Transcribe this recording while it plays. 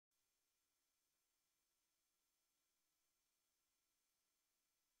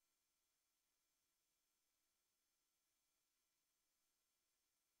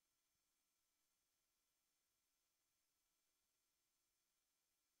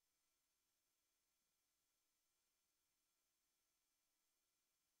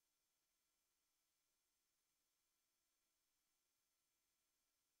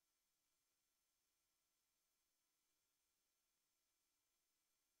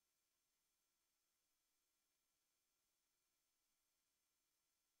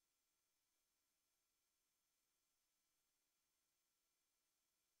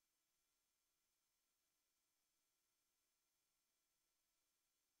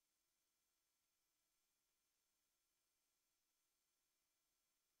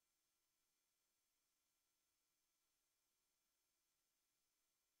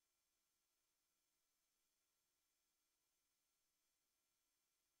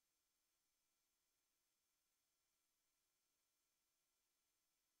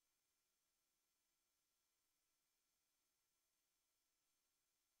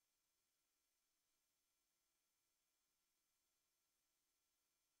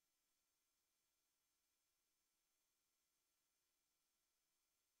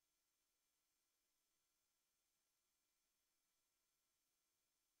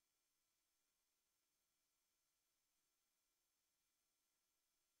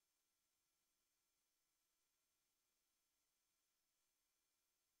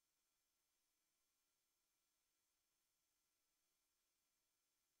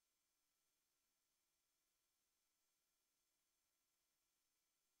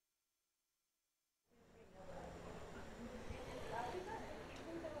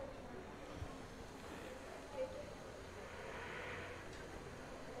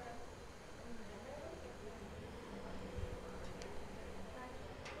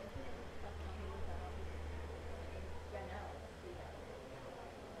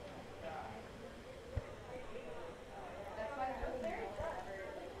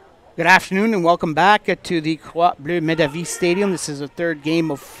Good afternoon and welcome back to the Croix Bleu Médavie Stadium. This is the third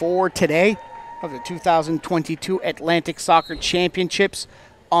game of 4 today of the 2022 Atlantic Soccer Championships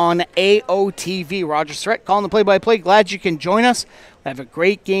on AOTV. Roger Surrett calling the play-by-play. Glad you can join us. We have a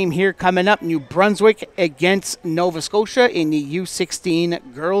great game here coming up. New Brunswick against Nova Scotia in the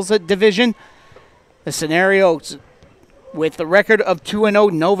U16 Girls Division. The scenario, with the record of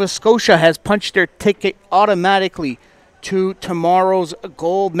 2-0, Nova Scotia has punched their ticket automatically to tomorrow's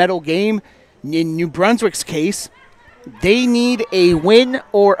gold medal game. In New Brunswick's case, they need a win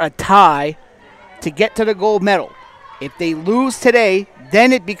or a tie to get to the gold medal. If they lose today,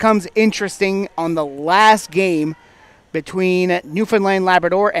 then it becomes interesting on the last game between Newfoundland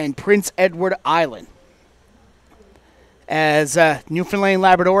Labrador and Prince Edward Island. As Newfoundland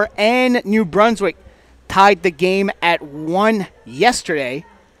Labrador and New Brunswick tied the game at 1 yesterday.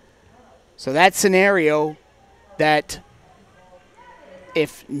 So that scenario that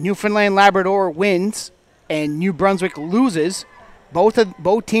if Newfoundland Labrador wins and New Brunswick loses,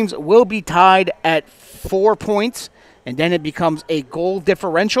 both teams will be tied at 4 points, and then it becomes a goal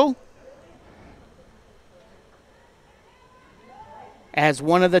differential as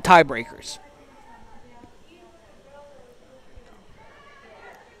one of the tiebreakers.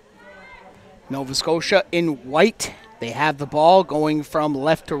 Nova Scotia in white. They have the ball going from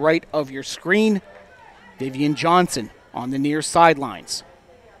left to right of your screen. Vivian Johnson on the near sidelines.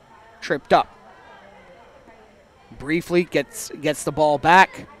 Tripped up. Briefly gets the ball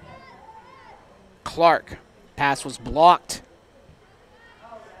back. Clark. Pass was blocked.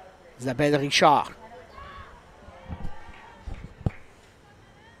 Isabelle Richard.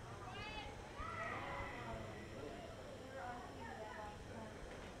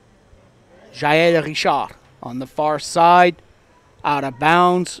 Jael Richard on the far side. Out of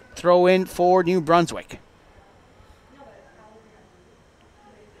bounds. Throw in for New Brunswick.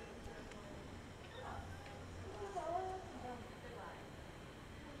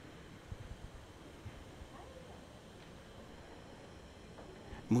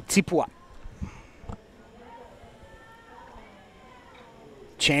 Mutipua.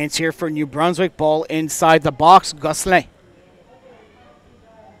 Chance here for New Brunswick. Ball inside the box. Gosselin.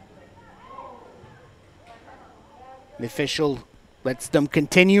 The official lets them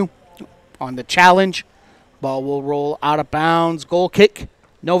continue on the challenge. Ball will roll out of bounds. Goal kick,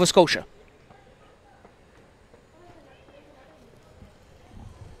 Nova Scotia.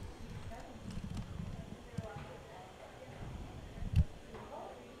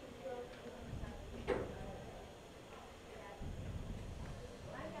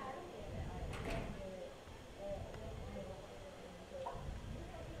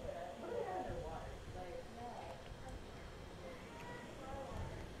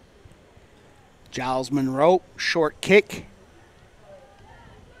 Giles Monroe, short kick.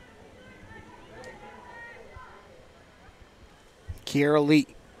 Kiera Lee.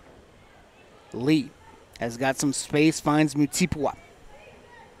 Lee has got some space, finds Mutipua.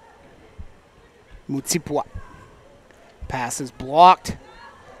 Mutipua. Pass is blocked.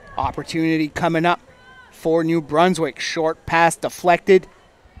 Opportunity coming up for New Brunswick. Short pass deflected.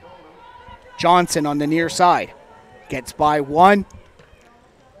 Johnson on the near side. Gets by one.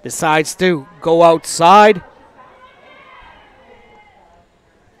 Decides to go outside.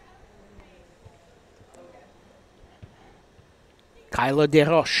 Kyla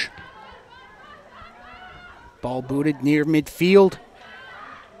Desroches. Ball booted near midfield.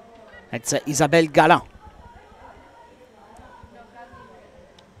 That's Isabelle Galland.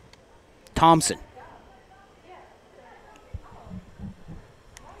 Thompson.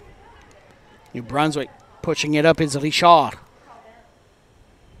 New Brunswick pushing it up is Richard.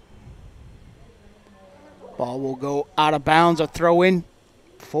 Ball will go out of bounds, a throw in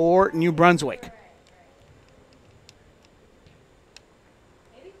for New Brunswick.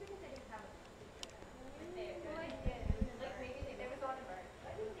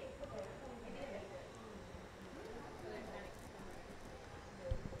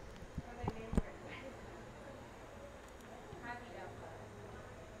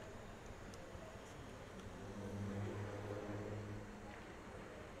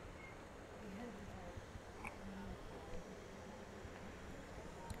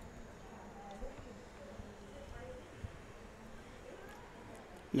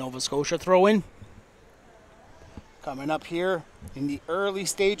 Nova Scotia throw in. Coming up here in the early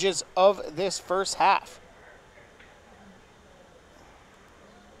stages of this first half.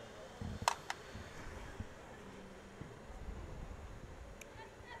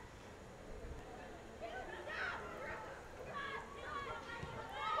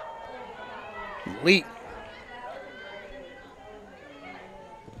 Lee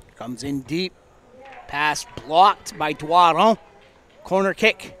Comes in deep. Pass blocked by Doiron. Corner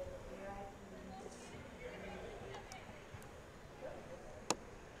kick.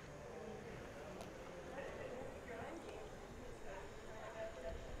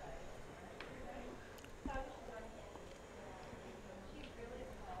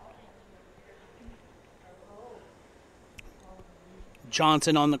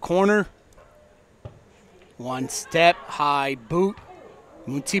 Johnson on the corner. One step, high boot.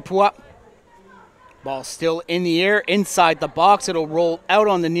 Mutipua. Ball still in the air, inside the box. It'll roll out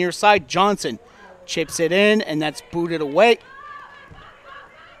on the near side. Johnson chips it in, and that's booted away.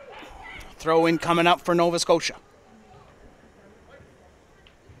 Throw in coming up for Nova Scotia.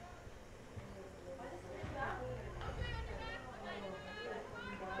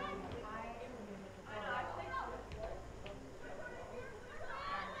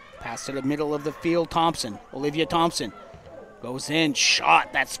 Pass to the middle of the field, Thompson. Olivia Thompson goes in,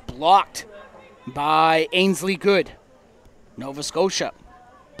 shot, that's blocked by Ainsley Good. Nova Scotia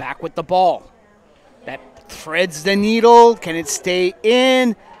back with the ball. That threads the needle. Can it stay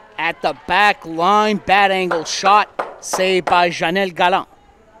in? At the back line, bad angle shot, saved by Janelle Galland.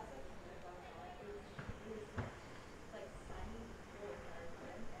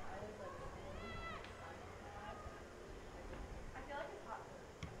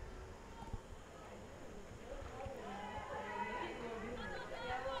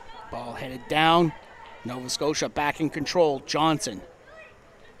 Ball headed down. Nova Scotia back in control. Johnson.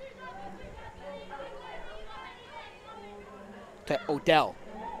 To Odell.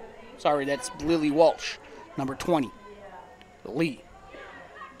 Sorry, that's Lily Walsh. Number 20. Lee.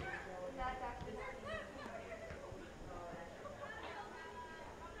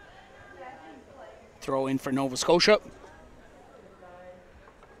 Throw in for Nova Scotia.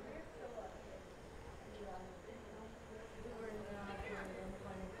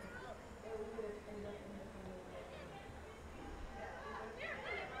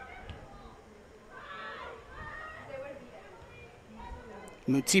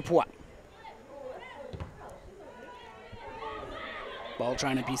 Mutipua. Ball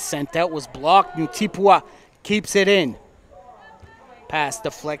trying to be sent out was blocked. Mutipua keeps it in. Pass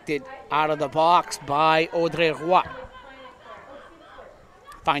deflected out of the box by Audrey Roy.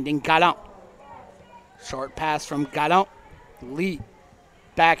 Finding Galland. Short pass from Galland. Lee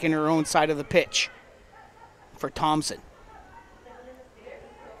back in her own side of the pitch for Thompson.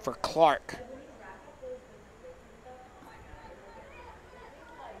 For Clark.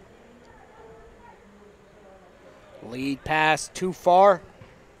 Lead pass too far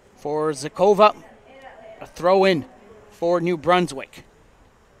for Zakova. A throw in for New Brunswick.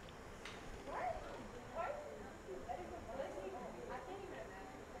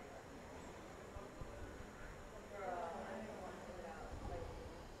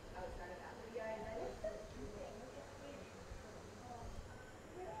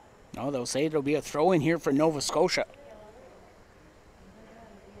 No, they'll say it'll be a throw in here for Nova Scotia.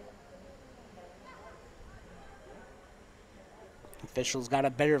 Officials got a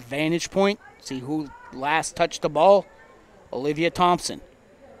better vantage point. See who last touched the ball. Olivia Thompson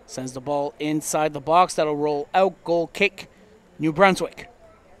sends the ball inside the box. That'll roll out. Goal kick. New Brunswick.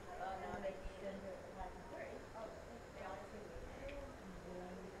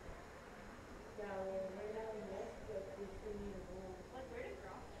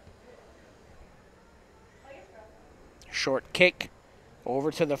 Short kick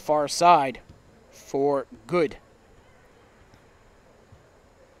over to the far side for Good.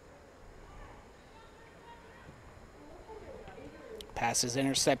 Pass is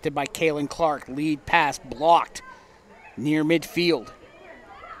intercepted by Kaylin Clark. Lead pass blocked near midfield.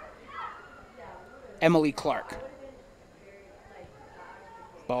 Emily Clark.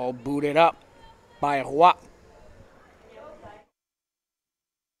 Ball booted up by Roy.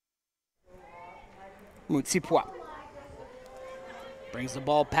 Mutipua brings the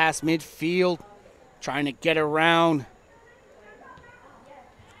ball past midfield, trying to get around.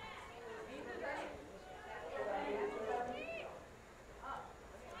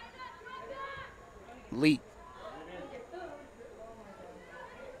 Lee.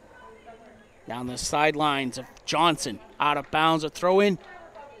 Down the sidelines of Johnson. Out of bounds. A throw in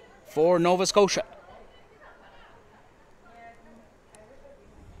for Nova Scotia.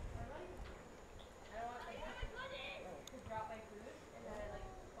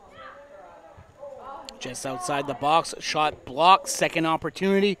 Just outside the box. Shot blocked. Second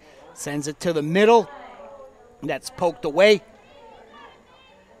opportunity. Sends it to the middle. That's poked away.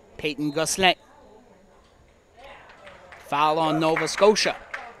 Peyton Gosselin. Foul on Nova Scotia.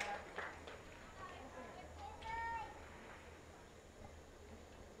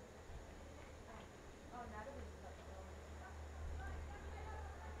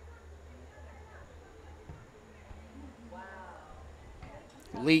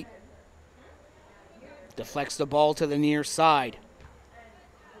 Leet deflects the ball to the near side.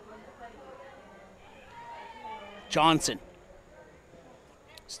 Johnson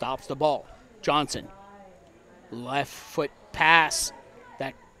stops the ball. Johnson, left foot pass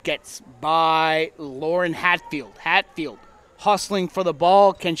that gets by Lauren Hatfield. Hatfield hustling for the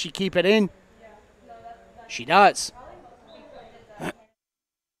ball. Can she keep it in? She does.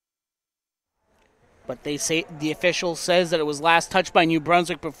 But they say the official says that it was last touched by New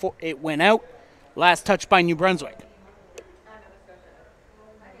Brunswick before it went out. Last touch by New Brunswick.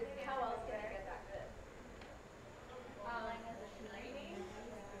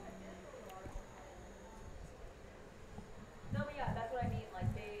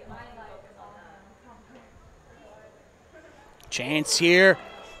 Chance here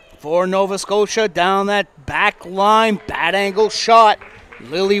for Nova Scotia down that back line. Bad angle shot.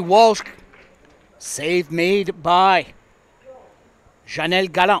 Lily Walsh. Save made by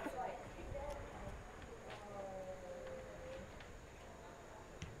Janelle Gallant.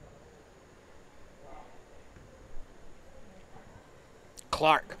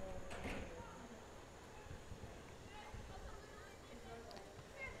 Clark.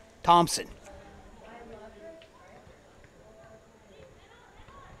 Thompson.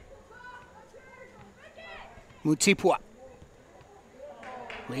 Mutipua.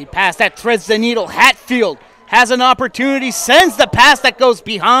 Lead pass that threads the needle. Hatfield has an opportunity, sends the pass that goes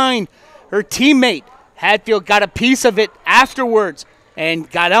behind her teammate. Hatfield got a piece of it afterwards and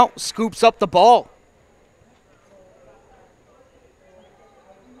got out, scoops up the ball.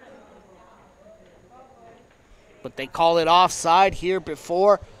 But they call it offside here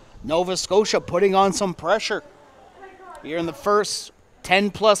before. Nova Scotia putting on some pressure here in the first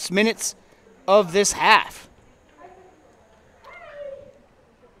 10-plus minutes of this half.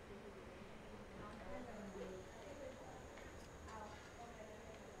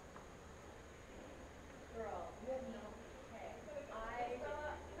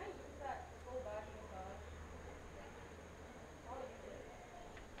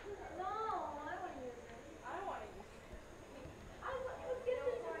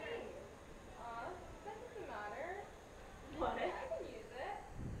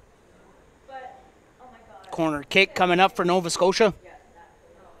 Corner kick coming up for Nova Scotia.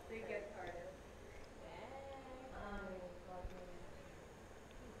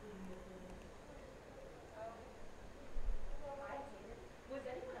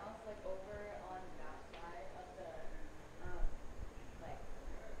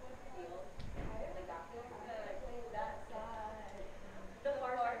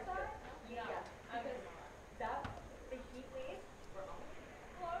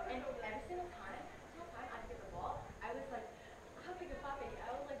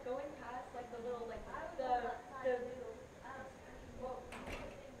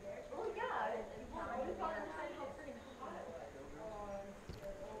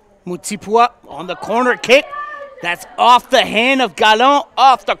 Mutipua on the corner kick. That's off the hand of Gallant,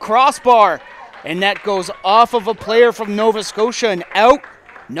 off the crossbar. And that goes off of a player from Nova Scotia and out.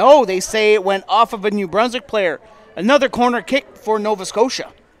 No, they say it went off of a New Brunswick player. Another corner kick for Nova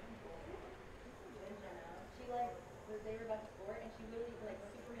Scotia.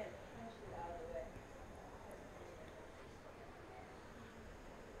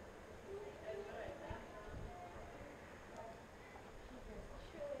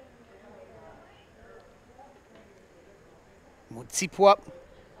 Mutipua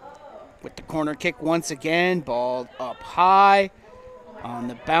with the corner kick once again. Ball up high on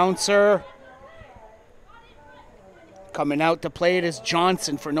the bouncer. Coming out to play it is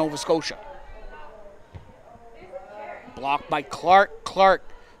Johnson for Nova Scotia. Blocked by Clark. Clark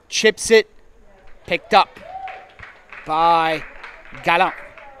chips it. Picked up by Gallant.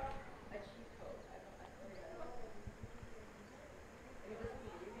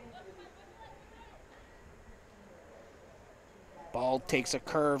 Ball takes a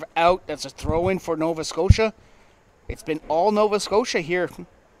curve out. That's a throw-in for Nova Scotia. It's been all Nova Scotia here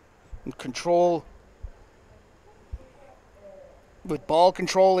in control, with ball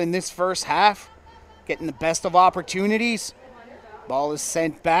control in this first half, getting the best of opportunities. Ball is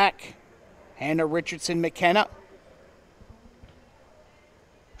sent back. Hannah Richardson McKenna.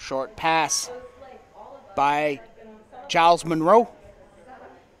 Short pass by Giles Monroe.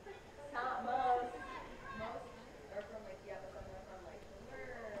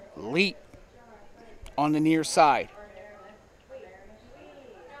 Leet on the near side.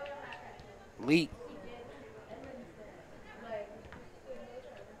 Leet.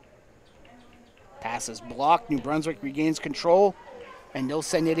 Pass is blocked. New Brunswick regains control, and they'll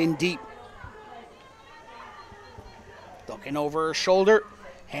send it in deep. Looking over her shoulder.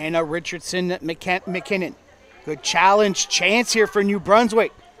 Hannah Richardson McKinnon. Good challenge chance here for New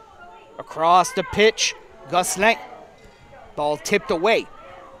Brunswick. Across the pitch, Gosselin. Ball tipped away.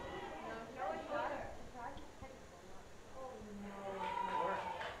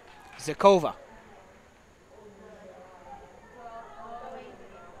 Zakova.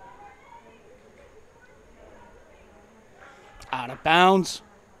 Out of bounds.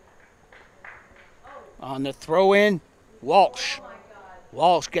 On the throw-in, Walsh.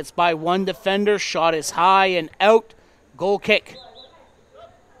 Walsh gets by one defender. Shot is high and out. Goal kick.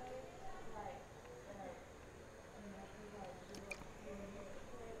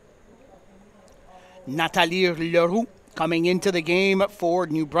 Nathalie Leroux coming into the game for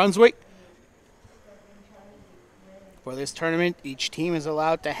New Brunswick. For this tournament, each team is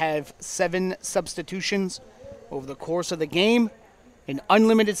allowed to have 7 substitutions over the course of the game and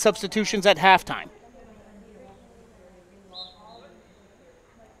unlimited substitutions at halftime.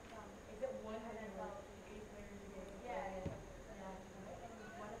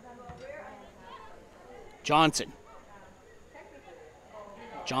 Johnson.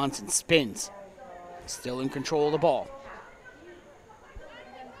 Johnson spins. Still in control of the ball.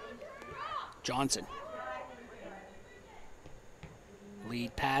 Johnson.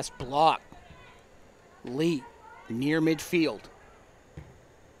 Lead pass blocked. Lee near midfield.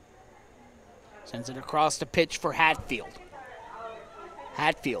 Sends it across the pitch for Hatfield.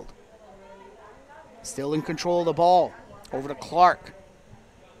 Hatfield. Still in control of the ball. Over to Clark.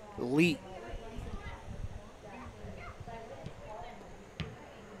 Lee.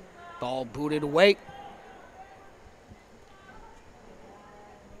 Ball booted away.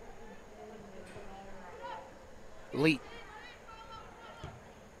 Lee.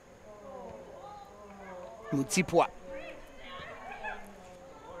 Mutsipua.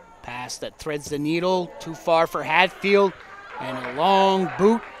 Pass that threads the needle. Too far for Hatfield. And a long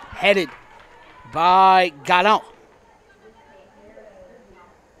boot headed by Gallant.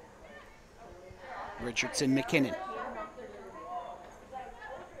 Richardson McKinnon.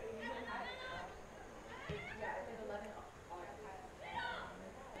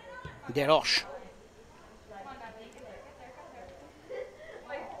 Deroche.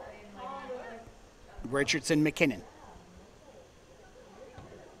 Richardson McKinnon.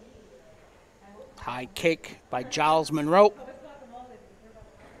 High kick by Giles Monroe.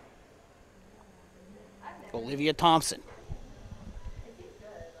 Olivia Thompson.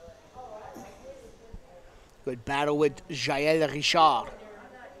 Good battle with Jael Richard.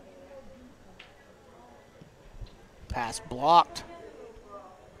 Pass blocked.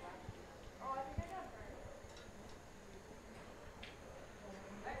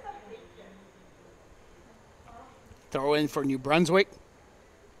 Throw in for New Brunswick.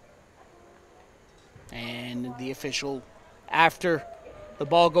 And the official, after the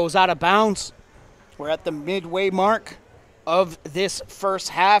ball goes out of bounds, we're at the midway mark of this first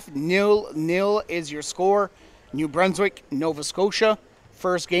half. 0-0 is your score. New Brunswick, Nova Scotia.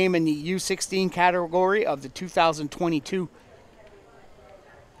 First game in the U16 category of the 2022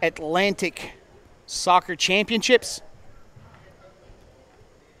 Atlantic Soccer Championships.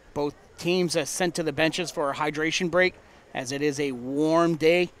 Both teams are sent to the benches for a hydration break, as it is a warm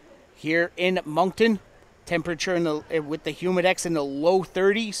day here in Moncton. Temperature with the humidex in the low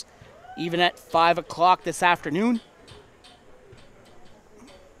 30s, even at 5 o'clock this afternoon.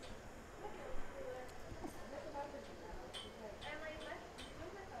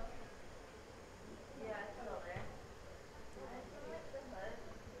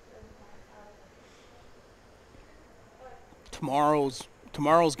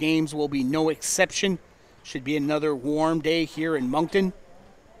 Tomorrow's games will be no exception. Should be another warm day here in Moncton.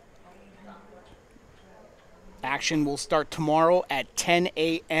 Action will start tomorrow at 10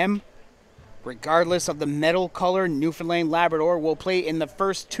 a.m. Regardless of the medal color, Newfoundland Labrador will play in the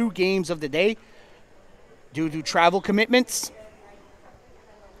first 2 games of the day due to travel commitments.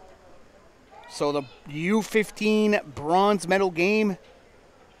 So the U15 bronze medal game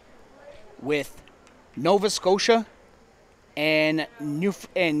with Nova Scotia and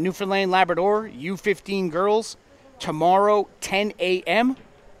Newfoundland Labrador, U15 girls, tomorrow 10 a.m.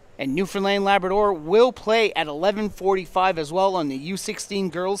 And Newfoundland Labrador will play at 11:45 as well on the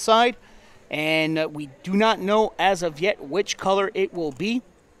U16 girls side. And we do not know as of yet which color it will be.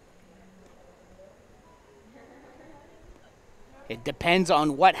 It depends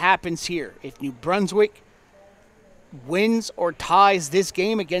on what happens here. If New Brunswick wins or ties this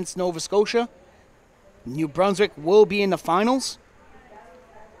game against Nova Scotia, New Brunswick will be in the finals.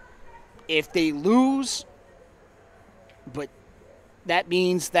 If they lose, but that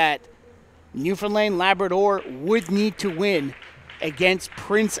means that Newfoundland Labrador would need to win against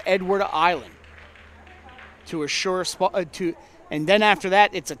Prince Edward Island to assure spot and then after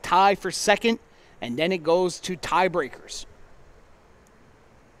that it's a tie for second, and then it goes to tiebreakers.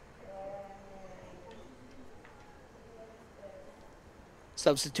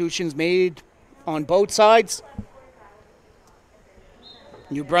 Substitutions made on both sides.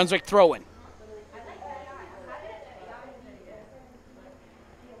 New Brunswick throw-in.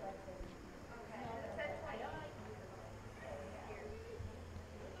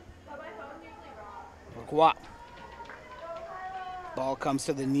 Look, ball comes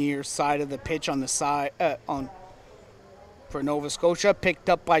to the near side of the pitch on the side for Nova Scotia, picked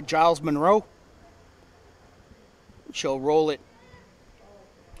up by Giles Monroe. She'll roll it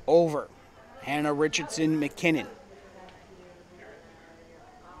over. Hannah Richardson McKinnon.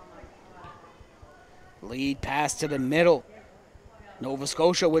 Lead pass to the middle. Nova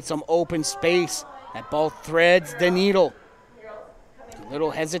Scotia with some open space. That ball threads the needle. A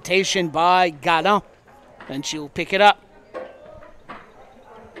little hesitation by Gadon, and she'll pick it up.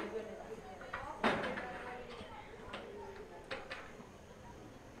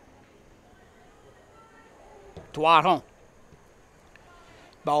 Doiron.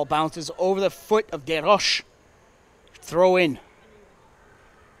 Ball bounces over the foot of Desroches. Throw in.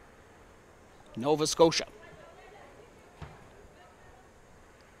 Nova Scotia.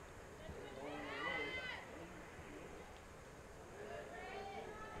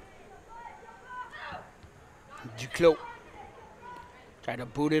 Duclos. Tried to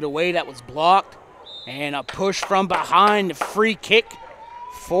boot it away. That was blocked. And a push from behind. Free kick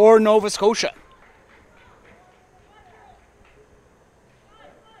for Nova Scotia.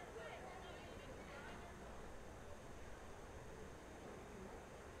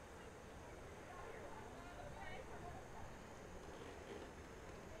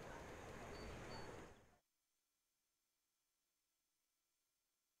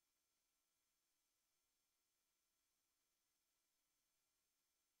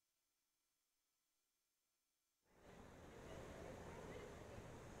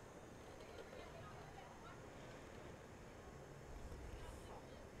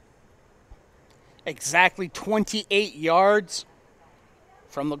 Exactly 28 yards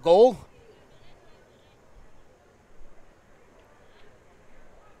from the goal.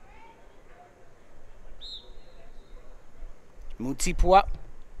 Mutipua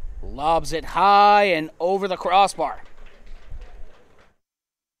lobs it high and over the crossbar.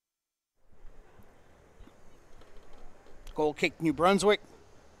 Goal kick New Brunswick.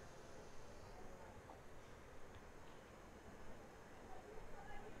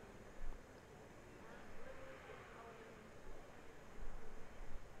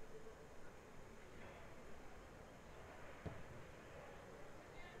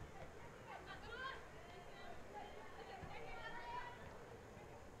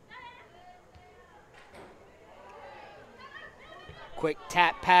 Quick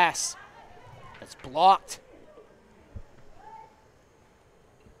tap pass. That's blocked.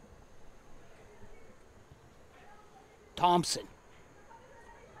 Thompson.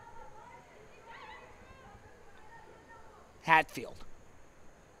 Hatfield.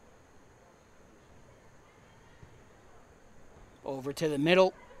 Over to the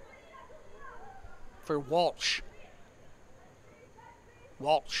middle for Walsh.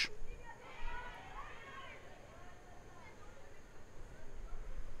 Walsh.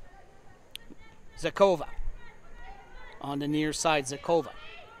 Zakova. On the near side, Zakova.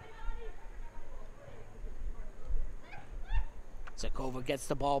 Zakova gets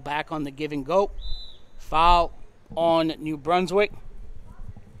the ball back on the give and go. Foul on New Brunswick.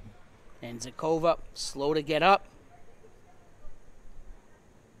 And Zakova slow to get up.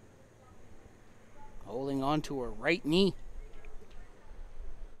 Holding on to her right knee.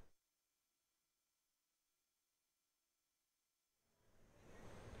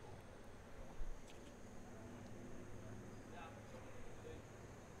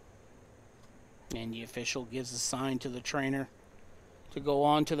 And the official gives a sign to the trainer to go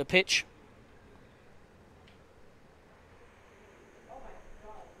on to the pitch.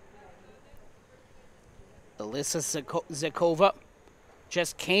 Alyssa Zakova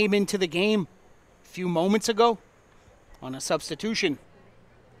just came into the game a few moments ago on a substitution.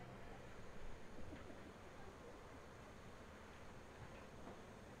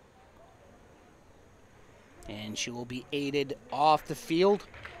 And she will be aided off the field.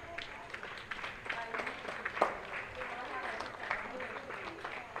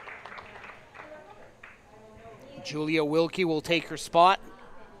 Julia Wilkie will take her spot.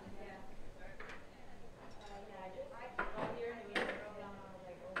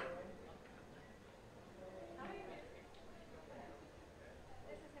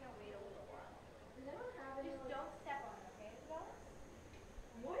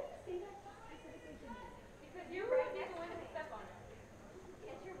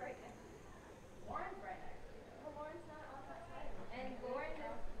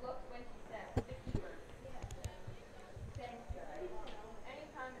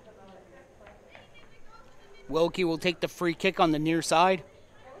 Wilkie will take the free kick on the near side.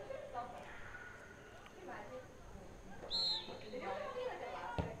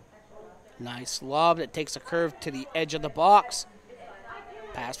 Nice lob that takes a curve to the edge of the box.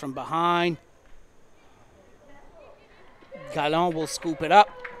 Pass from behind. Galland will scoop it up.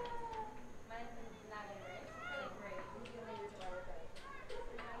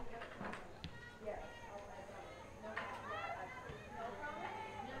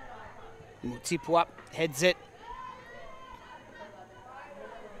 Mutipua heads it.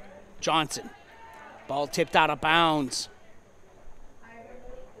 Johnson. Ball tipped out of bounds.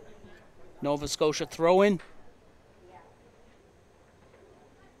 Nova Scotia throw in.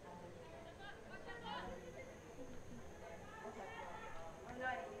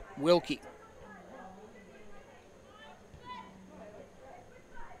 Wilkie.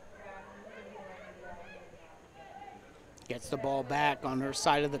 Gets the ball back on her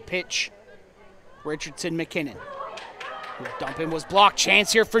side of the pitch. Richardson McKinnon. Dumping was blocked.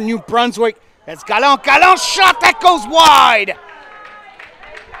 Chance here for New Brunswick. That's Galland. Galland shot that goes wide.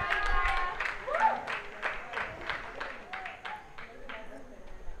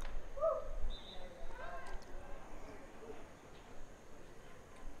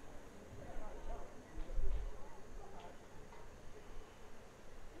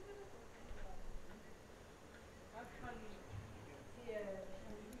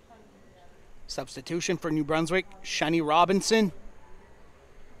 Substitution for New Brunswick, Shani Robinson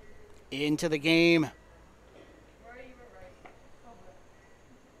into the game.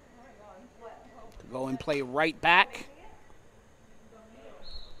 To go and play right back.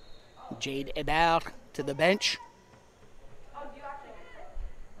 Jade Ebert to the bench.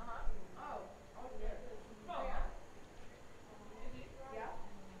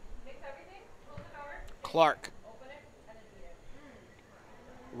 Clark.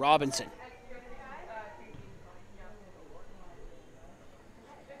 Robinson.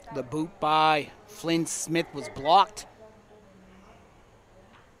 The boot by Flynn Smith was blocked.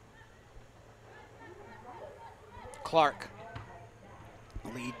 Clark.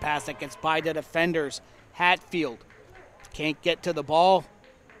 Lead pass that gets by the defenders. Hatfield can't get to the ball.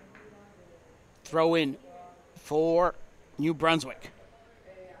 Throw in for New Brunswick.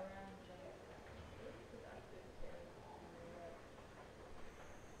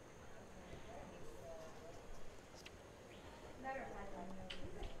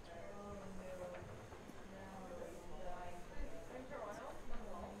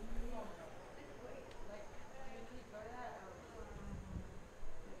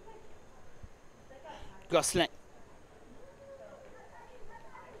 Gosselin.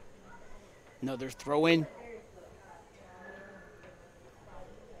 Another throw in.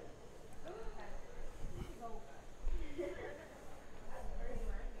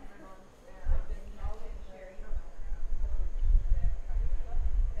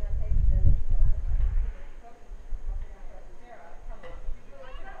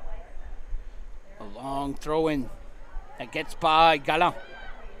 A long throw in that gets by Galland.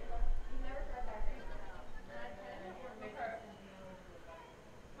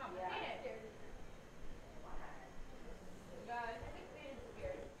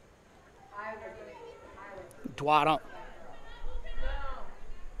 Doiron.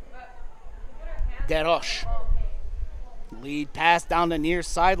 Deroche. Lead pass down the near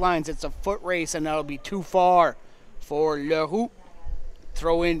sidelines. It's a foot race, and that'll be too far for Leroux.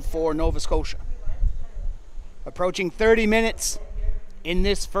 Throw in for Nova Scotia. Approaching 30 minutes in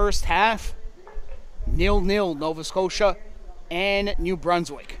this first half. 0-0 Nova Scotia and New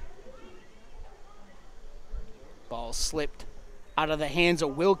Brunswick. Ball slipped out of the hands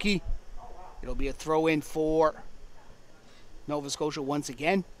of Wilkie. It'll be a throw in for Nova Scotia once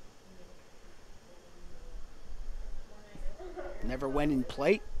again. Never went in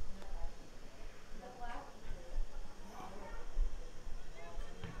play.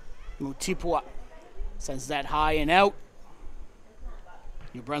 Mutipua sends that high and out.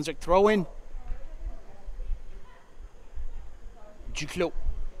 New Brunswick throw in. Duclos.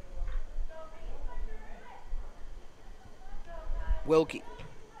 Wilkie.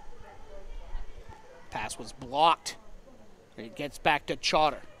 Pass was blocked. It gets back to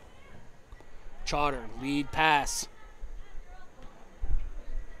Chauder. Chauder, lead pass.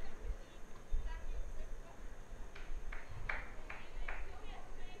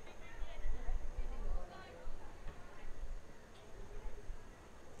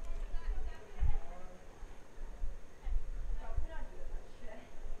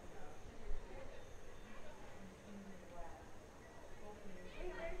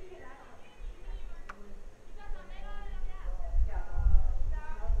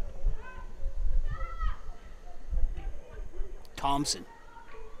 Thompson.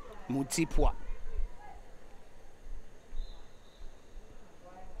 Mutsipua.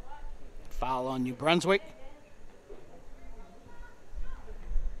 Foul on New Brunswick.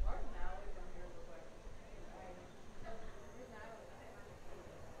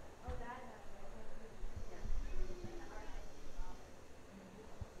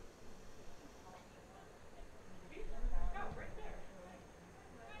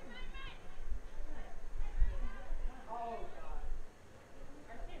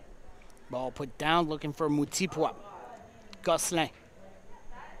 Ball put down, looking for Mutsipua. Gosselin.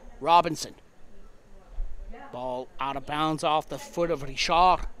 Robinson. Ball out of bounds off the foot of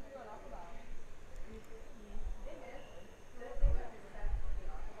Richard.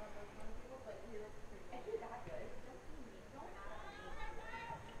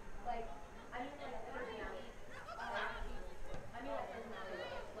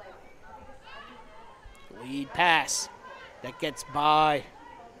 Lead pass. That gets by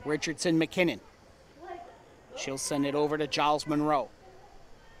Richardson McKinnon. She'll send it over to Giles Monroe.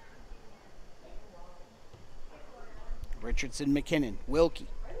 Richardson McKinnon. Wilkie.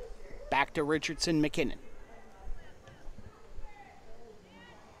 Back to Richardson McKinnon.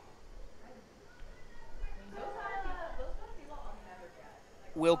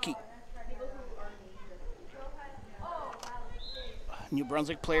 Wilkie. New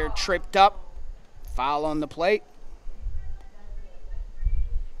Brunswick player tripped up. Foul on the plate.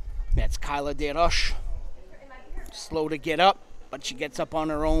 That's Kyla DeRoche. Slow to get up, but she gets up on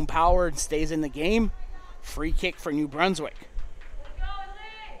her own power and stays in the game. Free kick for New Brunswick.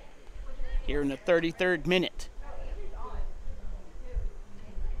 Here in the 33rd minute.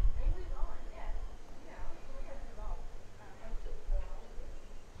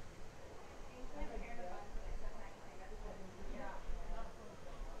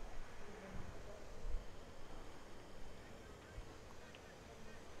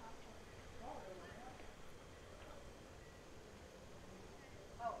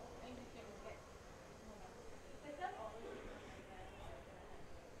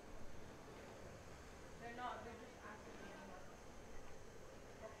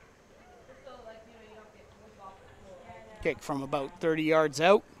 Kick from about 30 yards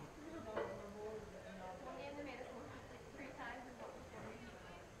out.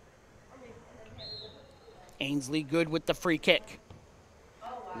 Ainsley good with the free kick.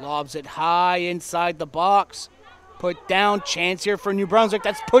 Lobs it high inside the box. Put down, chance here for New Brunswick.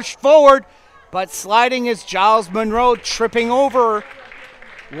 That's pushed forward, but sliding is Giles Monroe. Tripping over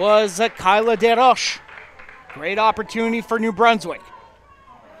was Kyla DeRoche. Great opportunity for New Brunswick.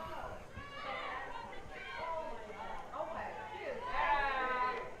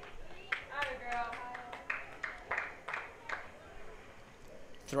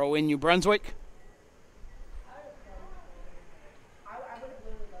 Throw in New Brunswick.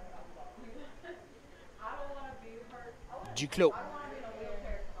 Duclos.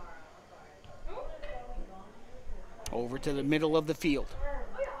 Over to the middle of the field.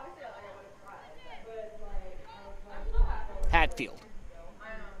 Hatfield.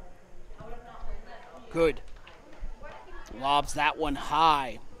 Good. Lobs that one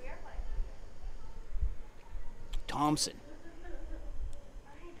high. Thompson.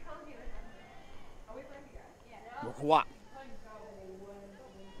 Roy.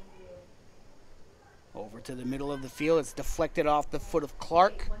 Over to the middle of the field. It's deflected off the foot of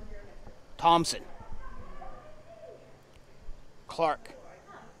Clark. Thompson. Clark.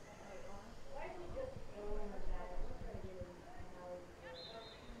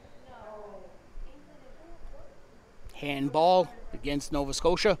 Handball against Nova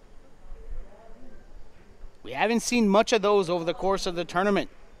Scotia. We haven't seen much of those over the course of the tournament.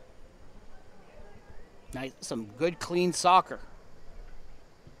 Nice, some good clean soccer.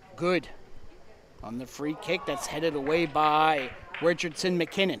 Good. On the free kick that's headed away by Richardson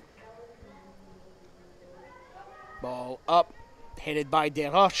McKinnon. Ball up, headed by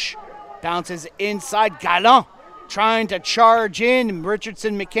DeRoche. Bounces inside. Gallant trying to charge in.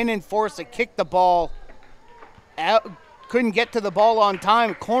 Richardson McKinnon forced to kick the ball out. Couldn't get to the ball on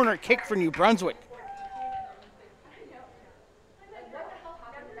time. Corner kick for New Brunswick.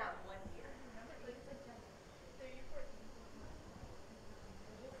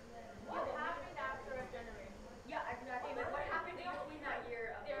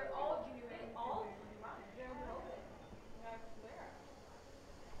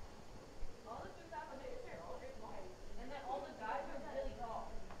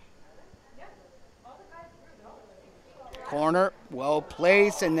 Corner, well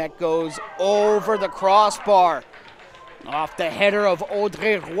placed, and that goes over the crossbar. Off the header of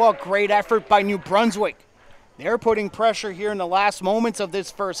Audrey Roy. Great effort by New Brunswick. They're putting pressure here in the last moments of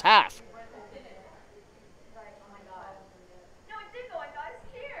this first half.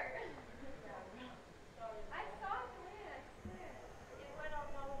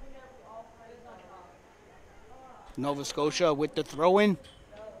 Nova Scotia with the throw-in.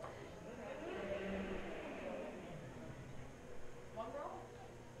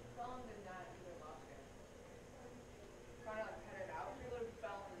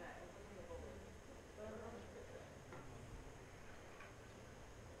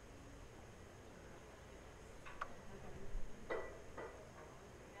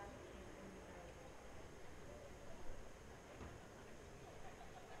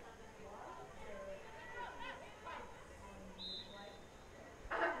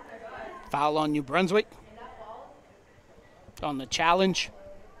 Foul on New Brunswick on the challenge.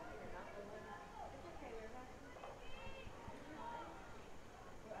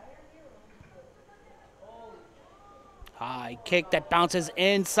 High kick that bounces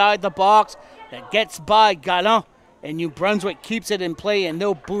inside the box. That gets by Gallant. And New Brunswick keeps it in play and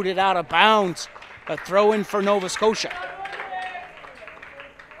they'll boot it out of bounds. A throw in for Nova Scotia.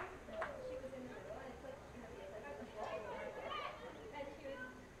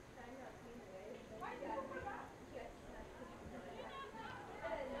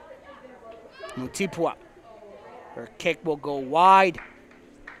 Mutipua. Her kick will go wide.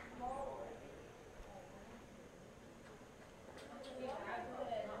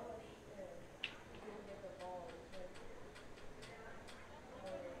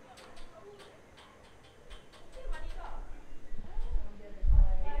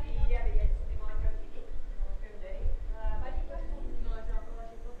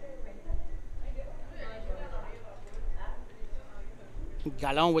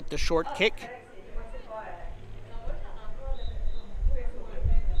 Gallant with the short kick.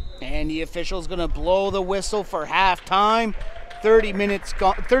 And the official's going to blow the whistle for halftime.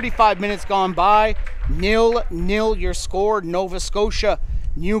 35 minutes gone by. 0-0 your score. Nova Scotia,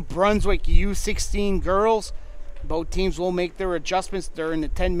 New Brunswick U16 girls. Both teams will make their adjustments during the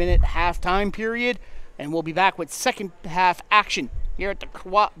 10-minute halftime period. And we'll be back with second half action here at the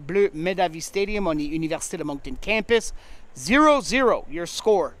Croix Bleu Medavie Stadium on the Université de Moncton campus. 0-0 your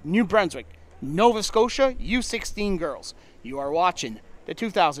score. New Brunswick, Nova Scotia U16 girls. You are watching the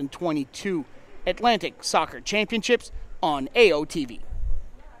 2022 Atlantic Soccer Championships on AOTV.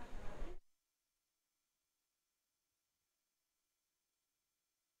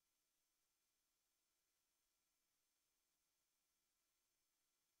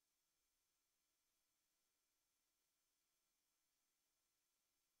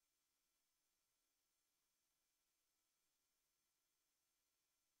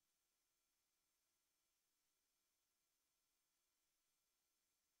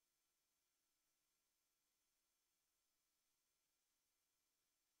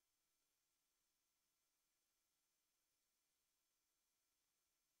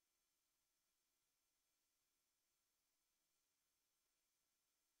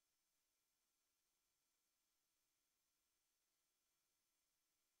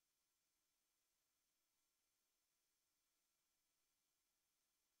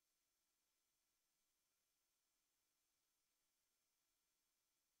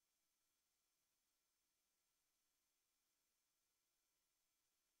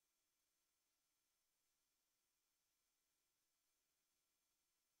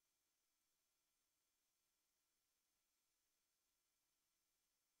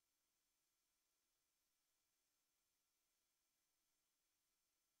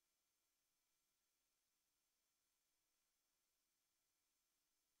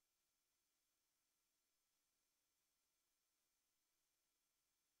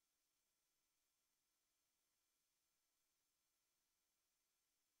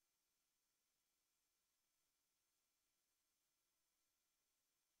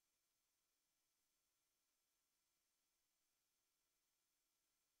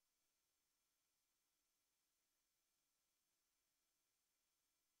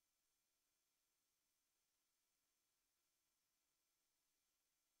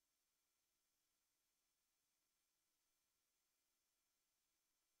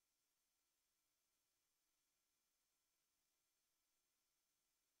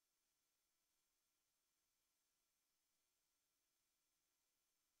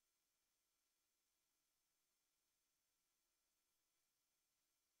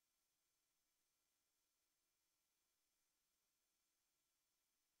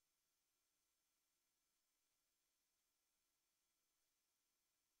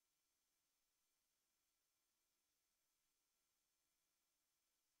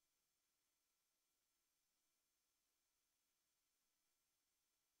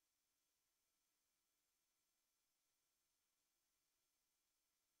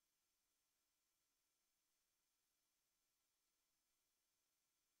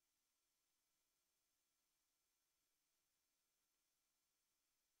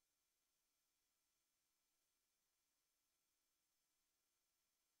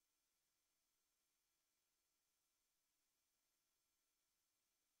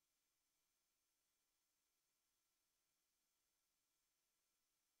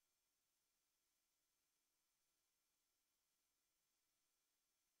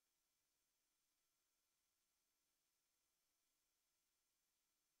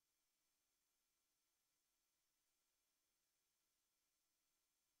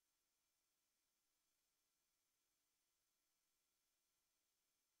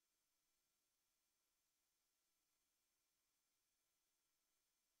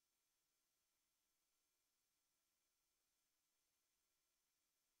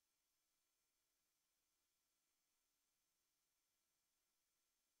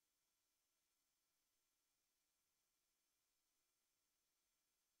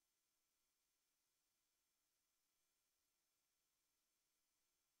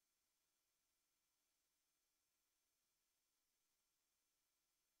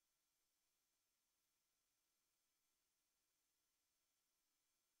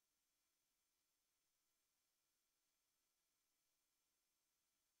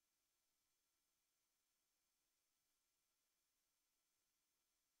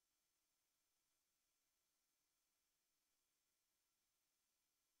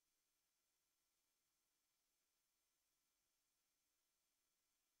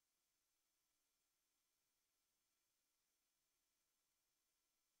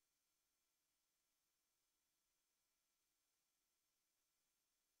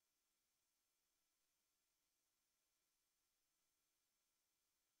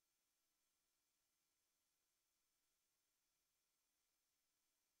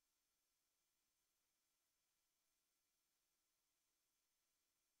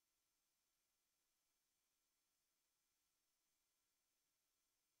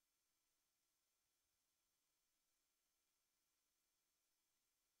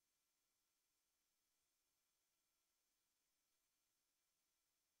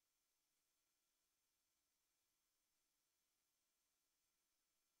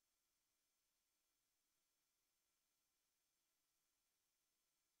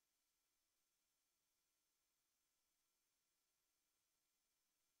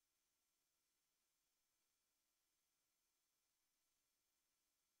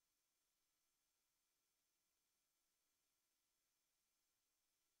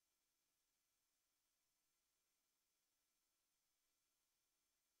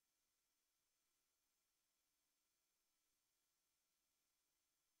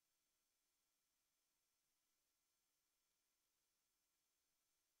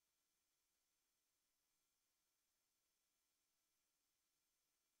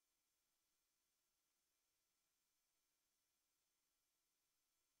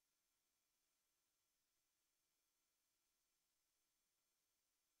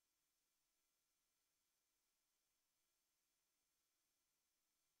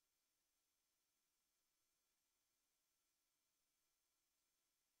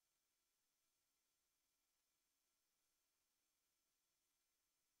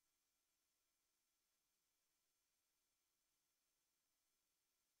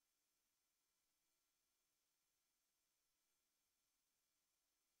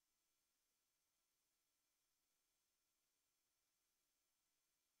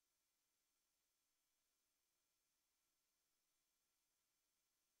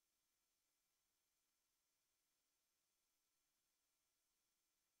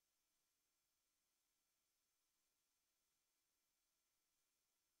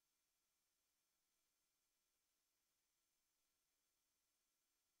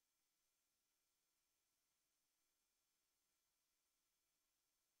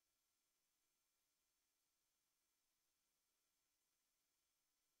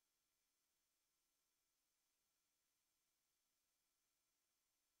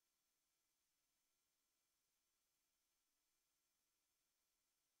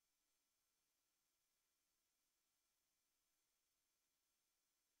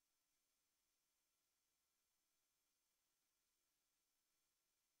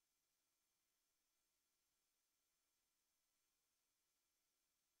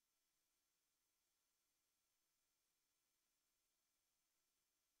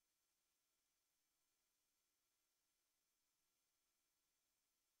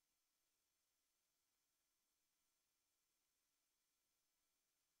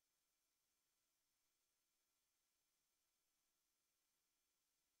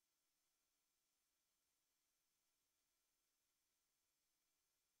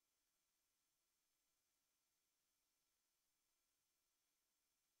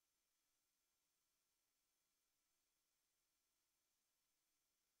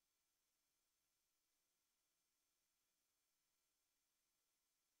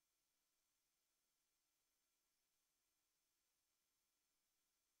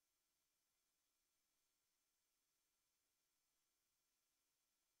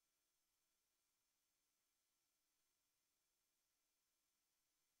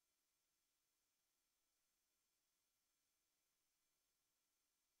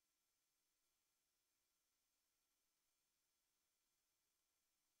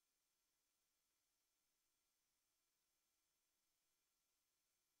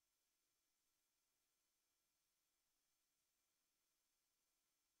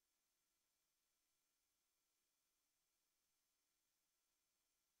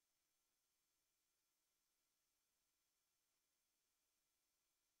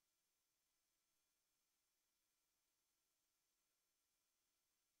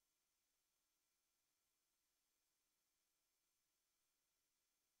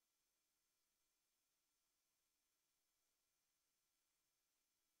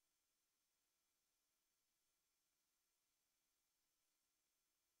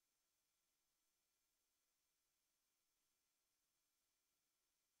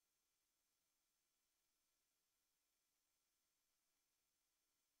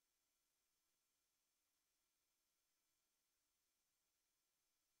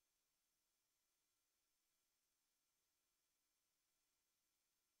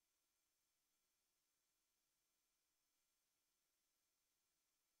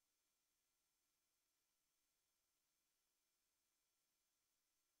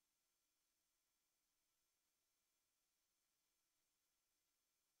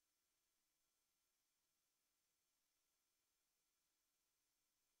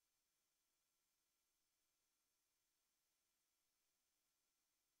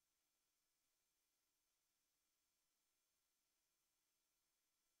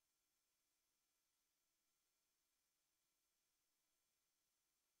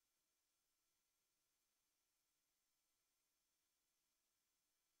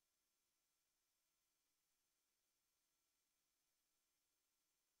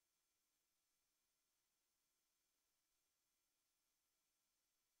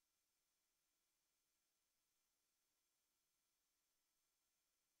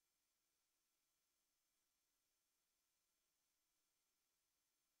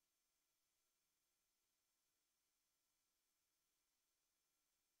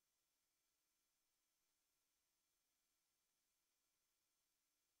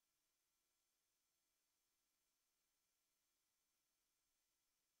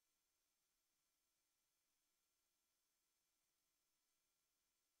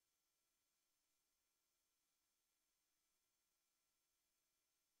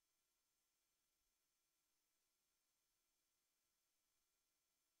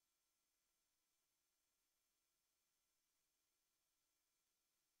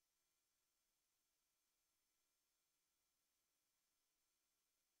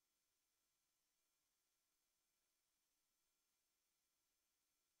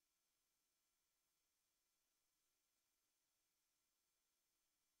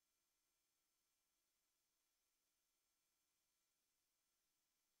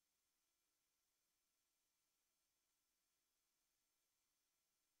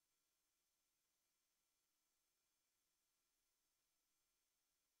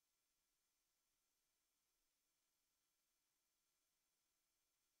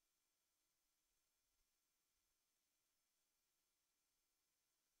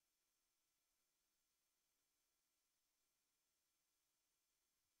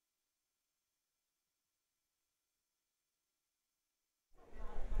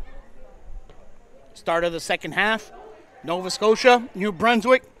 Start of the second half. Nova Scotia, New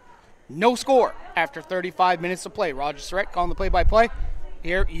Brunswick, no score after 35 minutes of play. Roger Surrett calling the play-by-play.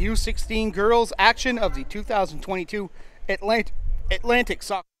 Here, U16 girls action of the 2022 Atlantic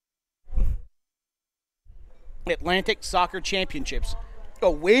Soccer Championships. A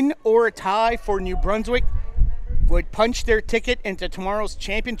win or a tie for New Brunswick would punch their ticket into tomorrow's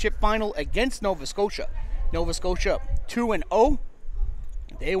championship final against Nova Scotia. Nova Scotia 2-0.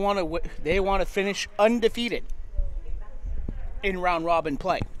 They want to finish undefeated in round robin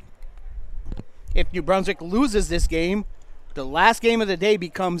play. If New Brunswick loses this game, the last game of the day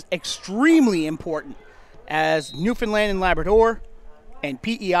becomes extremely important, as Newfoundland and Labrador and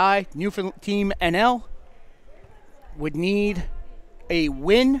PEI, Newfoundland Team NL, would need a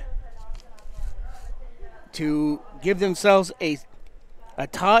win to give themselves a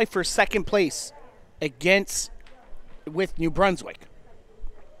tie for second place with New Brunswick.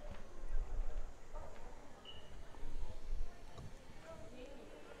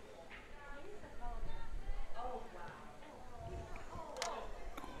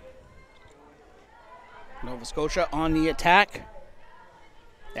 Nova Scotia on the attack.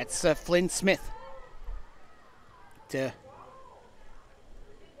 That's Flynn Smith.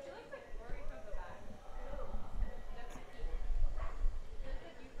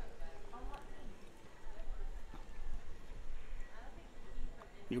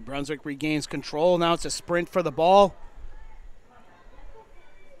 New Brunswick regains control. Now it's a sprint for the ball.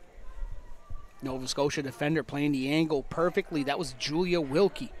 Nova Scotia defender playing the angle perfectly. That was Julia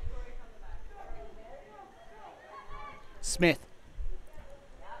Wilkie. Smith.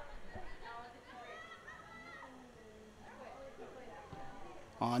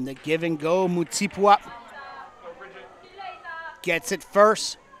 On the give and go, Mutipua gets it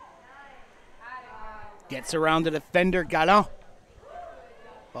first. Gets around the defender, Gallant.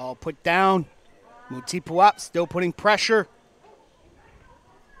 Ball put down. Mutipua still putting pressure.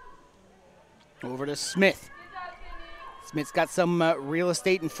 Over to Smith. Smith's got some real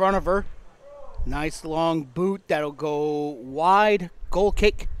estate in front of her. Nice long boot that'll go wide. Goal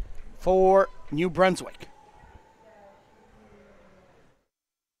kick for New Brunswick.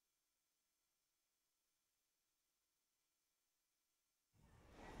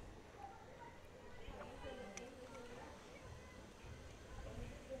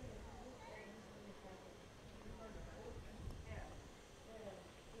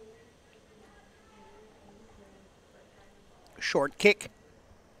 Short kick.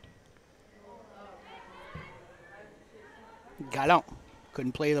 Gallant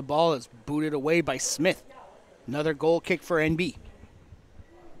couldn't play the ball. It's booted away by Smith. Another goal kick for NB.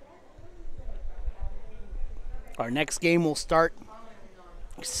 Our next game will start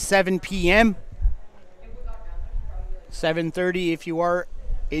 7 p.m. 7:30 if you are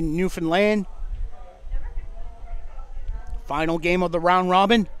in Newfoundland. Final game of the round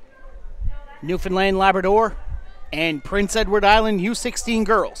robin. Newfoundland Labrador and Prince Edward Island U16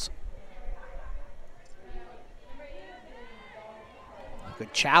 girls.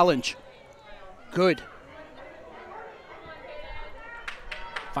 Good challenge. Good.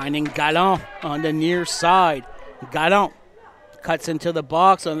 Finding Gallant on the near side. Gallant cuts into the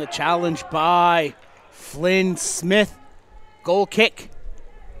box on the challenge by Flynn Smith. Goal kick.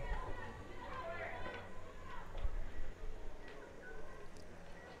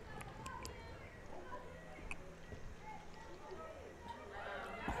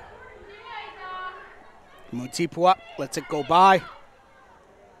 Mutipua lets it go by.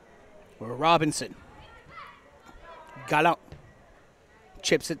 For Robinson. Gallant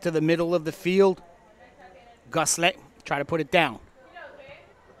chips it to the middle of the field. Gosselin try to put it down.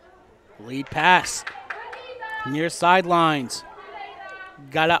 Lead pass. Near sidelines.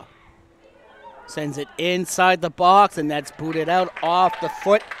 Gallant sends it inside the box, and that's booted out off the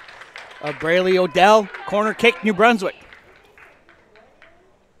foot of Braley Odell. Corner kick, New Brunswick.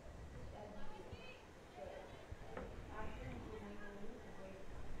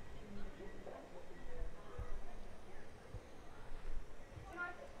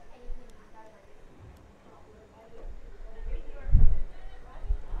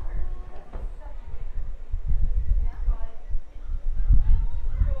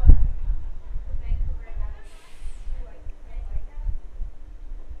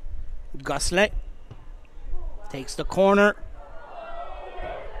 Gosselin takes the corner.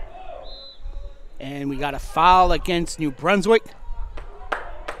 And we got a foul against New Brunswick.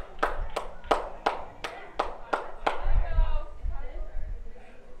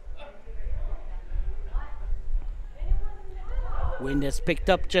 Wind has picked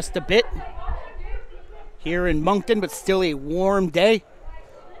up just a bit here in Moncton, but still a warm day.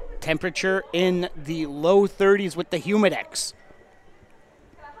 Temperature in the low 30s with the Humidex.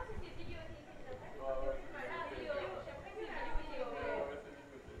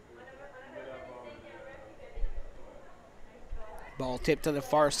 Ball tipped to the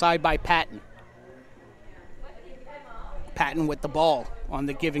far side by Patton. Patton with the ball on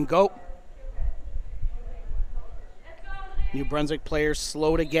the give and go. New Brunswick players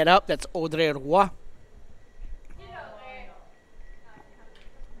slow to get up. That's Audrey Roy.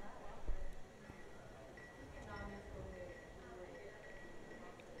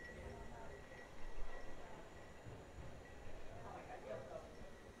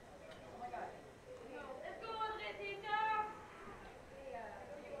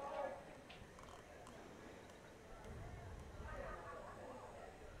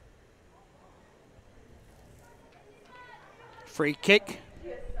 Free kick.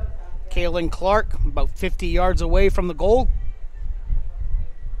 Kaylin Clark, about 50 yards away from the goal.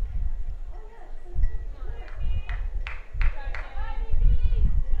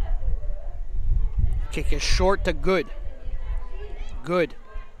 Kick is short to Good. Good.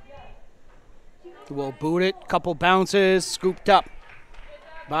 Will boot it. Couple bounces. Scooped up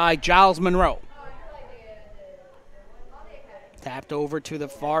by Giles Monroe. Tapped over to the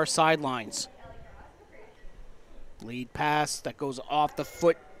far sidelines. Lead pass that goes off the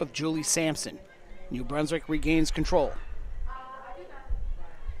foot of Julie Sampson. New Brunswick regains control.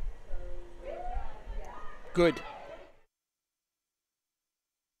 Good.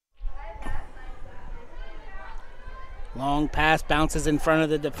 Long pass bounces in front of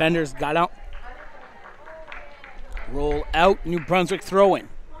the defenders. Got out. Roll out. New Brunswick throw in.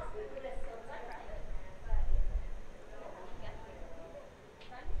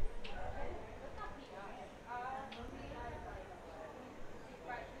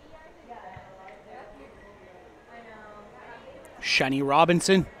 Shani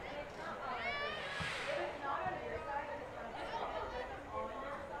Robinson.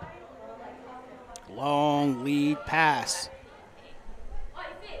 Long lead pass.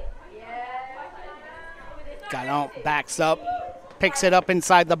 Got out, backs up, picks it up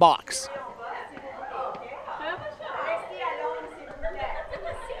inside the box.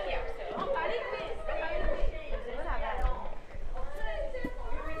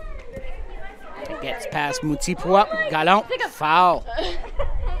 It gets past Mutipua. Galant, foul.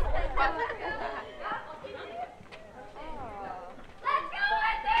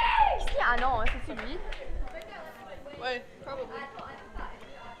 Ah non, c'est lui. Ouais, probably.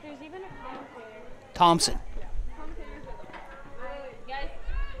 There's even a commentator. Thompson.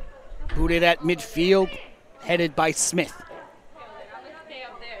 Booted at midfield, headed by Smith. I'm gonna stay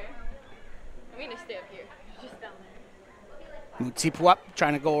up there. I'm gonna stay up here. Just down there. Mutipua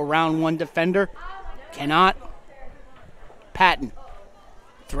trying to go around one defender. Cannot. Patton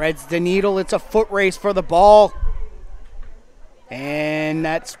threads the needle. It's a foot race for the ball. And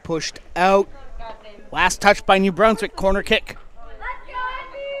that's pushed out. Last touch by New Brunswick, corner kick.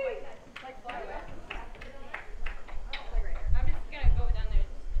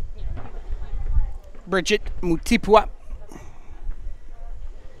 Bridget Mutipua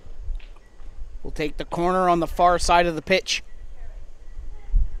will take the corner on the far side of the pitch.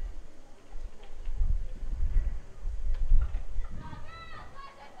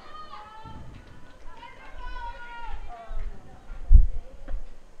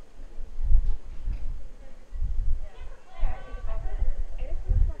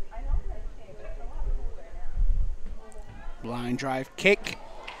 Blind drive kick.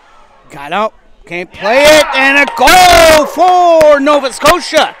 Got out. Can't play it. And a goal for Nova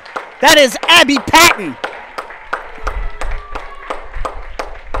Scotia. That is Abby Patton.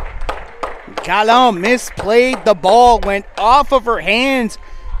 Gallant misplayed the ball. Went off of her hands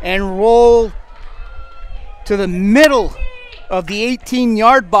and rolled to the middle of the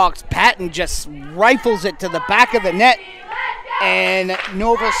 18-yard box. Patton just rifles it to the back of the net. And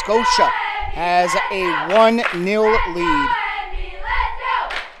Nova Scotia has a 1-0 lead.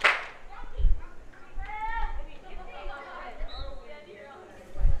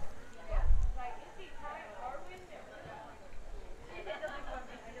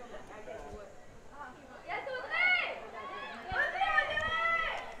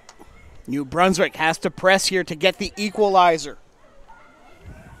 New Brunswick has to press here to get the equalizer.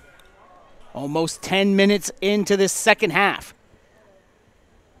 Almost 10 minutes into this second half.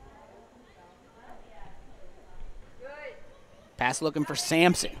 Pass looking for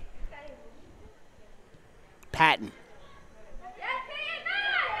Sampson. Patton.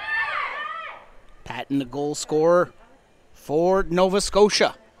 Patton, the goal scorer for Nova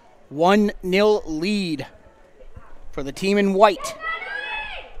Scotia. 1-0 lead for the team in white.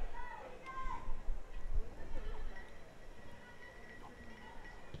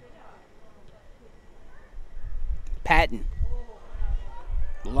 Patton.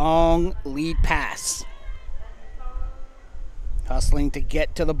 Long lead pass. Hustling to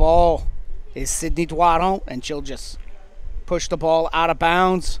get to the ball is Sydney Doiron, and she'll just push the ball out of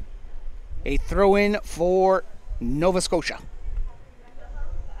bounds. A throw-in for Nova Scotia.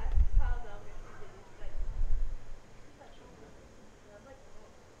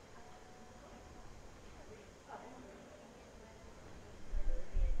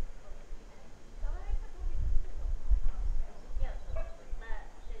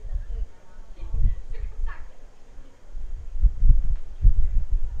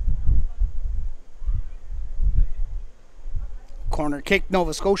 Corner kick,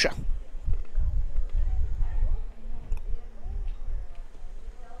 Nova Scotia.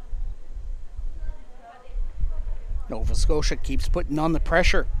 Nova Scotia keeps putting on the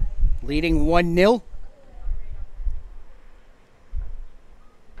pressure, leading 1-0.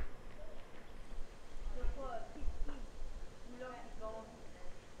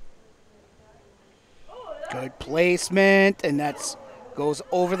 Good placement, and that's goes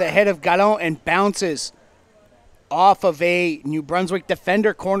over the head of Gallon and bounces off of a New Brunswick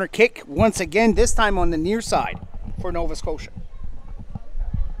defender. Corner kick once again, this time on the near side for Nova Scotia.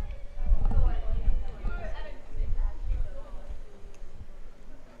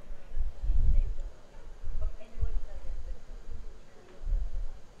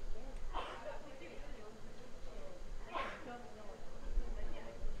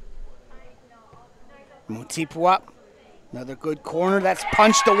 Mutipua, another good corner that's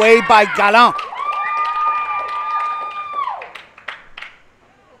punched away by Gallant.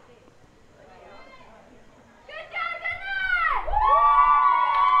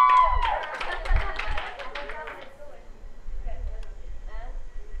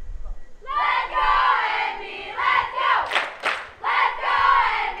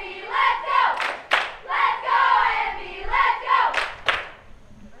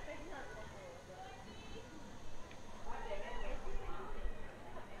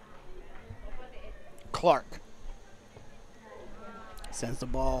 Clark sends the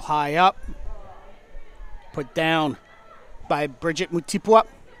ball high up, put down by Bridget Mutipua.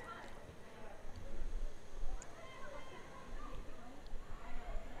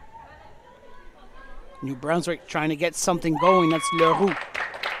 New Brunswick trying to get something going. That's Leroux.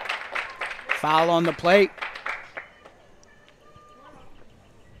 Foul on the play.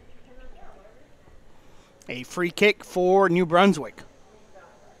 A free kick for New Brunswick.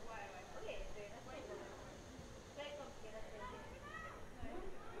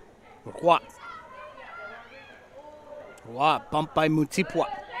 Roy bumped by Mutipua.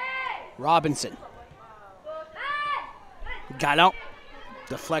 Robinson. Gallant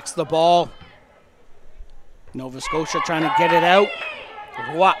deflects the ball. Nova Scotia trying to get it out.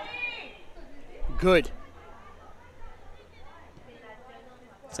 Roy. Good.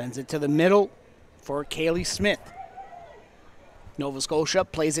 Sends it to the middle for Kaylee Smith. Nova Scotia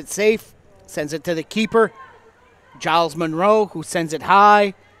plays it safe. Sends it to the keeper, Giles Monroe, who sends it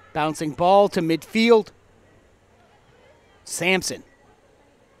high. Bouncing ball to midfield. Sampson.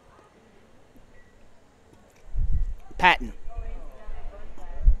 Patton.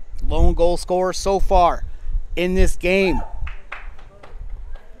 Lone goal scorer so far in this game.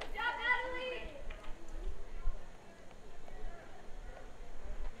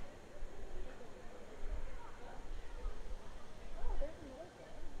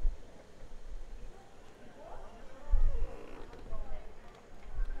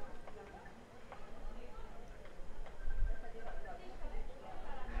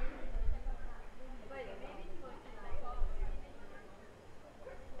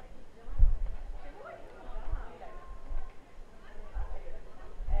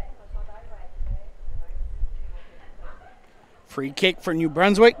 Free kick for New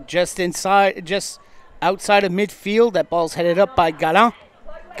Brunswick, just outside of midfield. That ball's headed up by Gallant.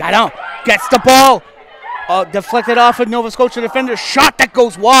 Gallant gets the ball. Deflected off of Nova Scotia defender. Shot that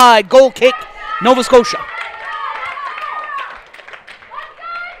goes wide. Goal kick, Nova Scotia.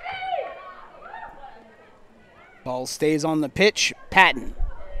 Ball stays on the pitch. Patton.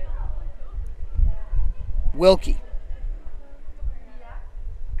 Wilkie.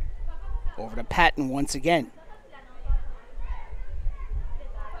 Over to Patton once again.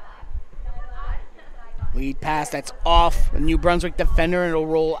 Lead pass that's off a New Brunswick defender, and it'll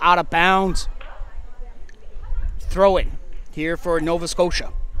roll out of bounds. Throw it here for Nova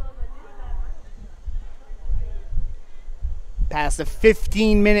Scotia. Past the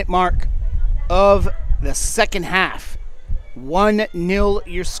 15-minute mark of the second half. 1-0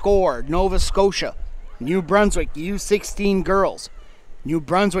 your score. Nova Scotia, New Brunswick, U16 girls New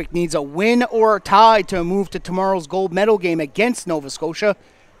Brunswick needs a win or a tie to move to tomorrow's gold medal game against Nova Scotia.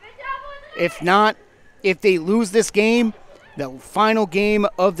 If not, if they lose this game, the final game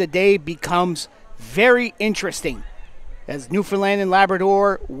of the day becomes very interesting. As Newfoundland and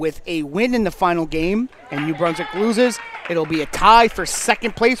Labrador with a win in the final game and New Brunswick loses, it'll be a tie for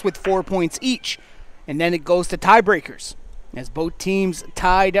second place with 4 points each. And then it goes to tiebreakers as both teams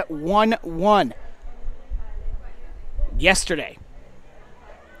tied at 1-1 yesterday.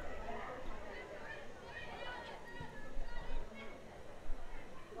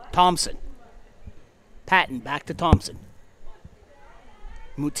 Thompson. Patton back to Thompson.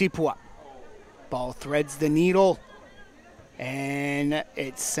 Mutipua. Ball threads the needle. And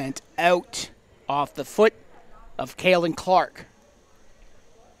it's sent out off the foot of Kalen Clark.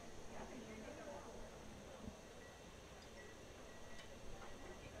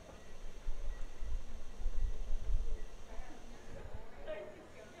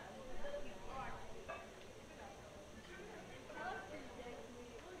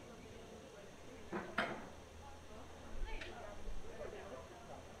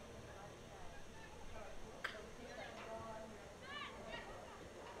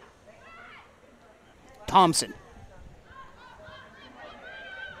 Thompson.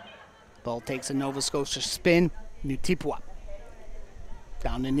 Ball takes a Nova Scotia spin. Mutipua.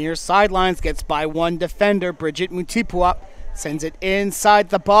 Down the near sidelines, gets by one defender. Bridget Mutipua sends it inside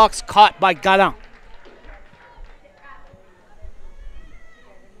the box, caught by Galan.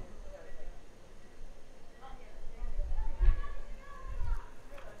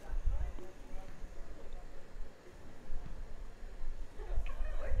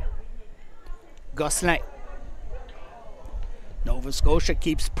 Gosselin. Nova Scotia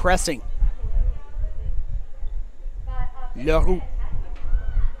keeps pressing. Leroux.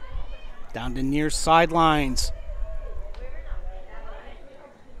 Down the near sidelines.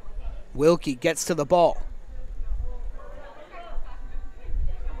 Wilkie gets to the ball.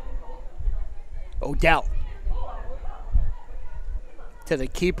 Odell. To the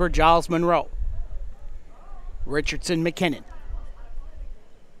keeper, Giles Monroe. Richardson McKinnon.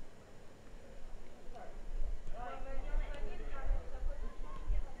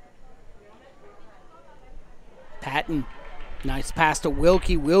 Patton, nice pass to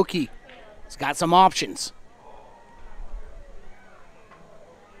Wilkie. Wilkie has got some options.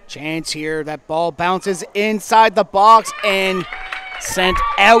 Chance here, that ball bounces inside the box and sent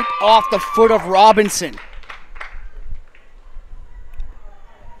out off the foot of Robinson.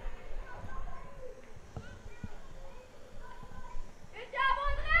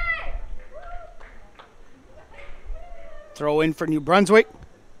 Throw in for New Brunswick.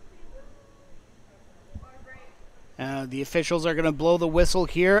 The officials are going to blow the whistle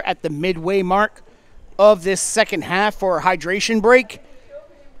here at the midway mark of this second half for a hydration break.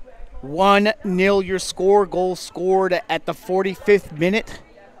 1-0 your score. Goal scored at the 45th minute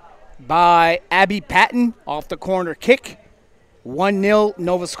by Abby Patton off the corner kick. 1-0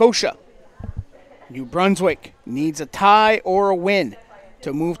 Nova Scotia. New Brunswick needs a tie or a win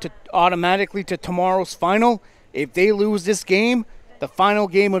to move to automatically to tomorrow's final. If they lose this game, the final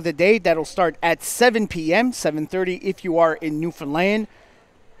game of the day, that'll start at 7 p.m., 7:30 if you are in Newfoundland.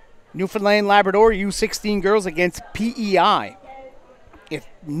 Newfoundland Labrador U16 girls against PEI. If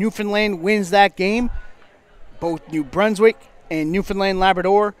Newfoundland wins that game, both New Brunswick and Newfoundland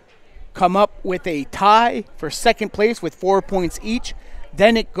Labrador come up with a tie for second place with 4 points each.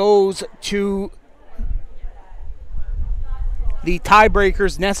 Then it goes to the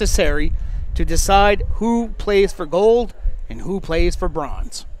tiebreakers necessary to decide who plays for gold and who plays for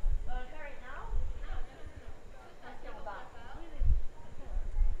bronze.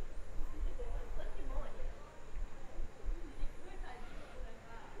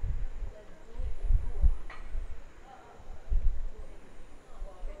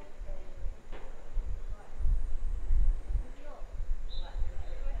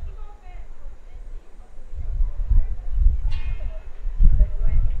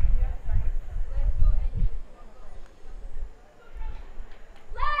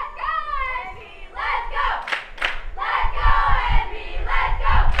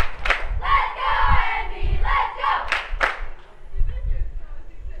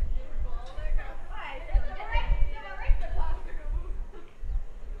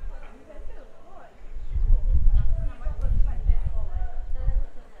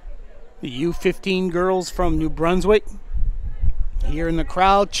 The U15 girls from New Brunswick here in the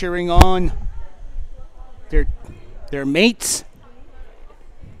crowd cheering on their mates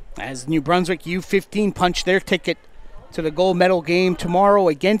as New Brunswick U15 punch their ticket to the gold medal game tomorrow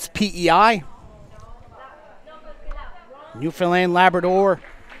against PEI. Newfoundland Labrador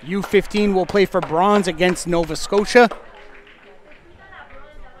U15 will play for bronze against Nova Scotia.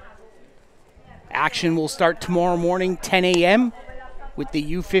 Action will start tomorrow morning, 10 a.m. with the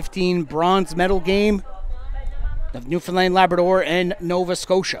U15 bronze medal game of Newfoundland Labrador and Nova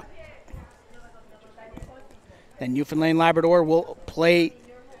Scotia. Then Newfoundland Labrador will play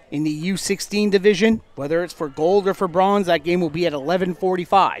in the U16 division, whether it's for gold or for bronze. That game will be at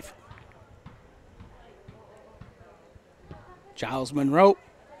 11:45. Giles Monroe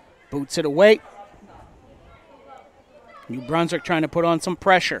boots it away. New Brunswick trying to put on some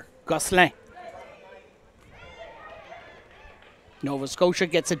pressure. Gosselin. Nova Scotia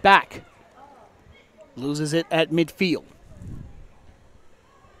gets it back. Loses it at midfield.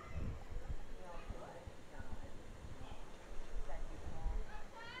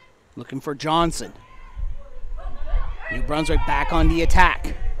 Looking for Johnson. New Brunswick back on the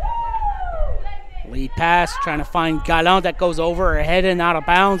attack. Lead pass, trying to find Gallant. That goes over her head and out of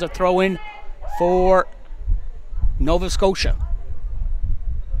bounds. A throw in for Nova Scotia.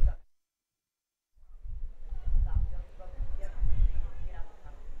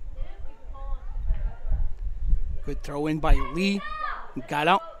 Good throw in by Lee.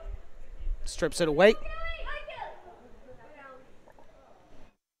 Gallant strips it away.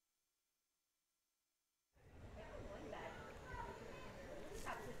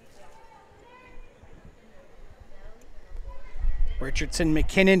 Richardson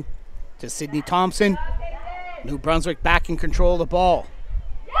McKinnon to Sidney Thompson. New Brunswick back in control of the ball.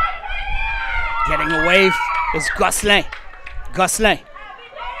 Getting away is Gosselin. Gosselin.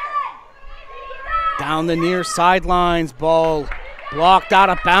 Down the near sidelines. Ball blocked out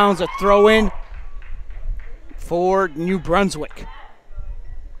of bounds. A throw in for New Brunswick.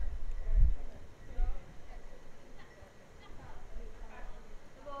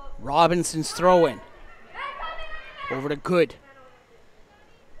 Robinson's throw in. Over to Good.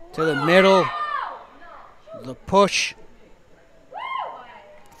 To the middle. The push.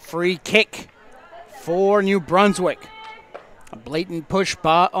 Free kick for New Brunswick. A blatant push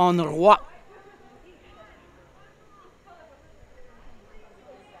on Roy.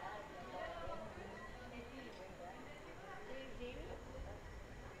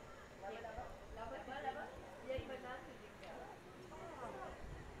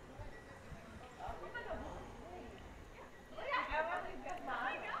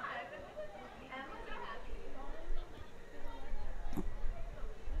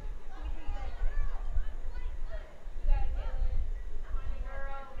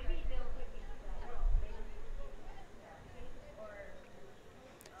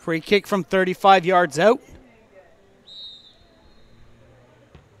 Free kick from 35 yards out.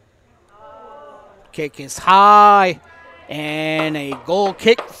 Kick is high. And a goal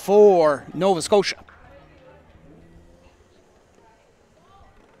kick for Nova Scotia.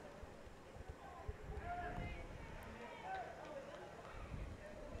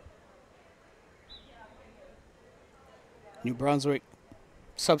 New Brunswick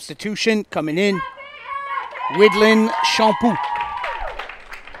substitution coming in. Widlin Champoux.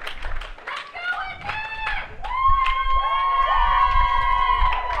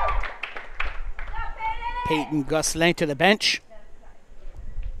 Peyton Gosselin to the bench.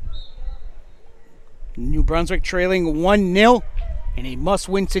 New Brunswick trailing 1-0 in a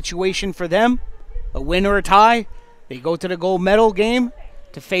must-win situation for them. A win or a tie. They go to the gold medal game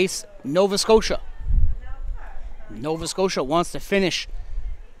to face Nova Scotia. Nova Scotia wants to finish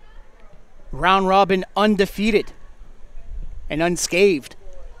round robin undefeated and unscathed.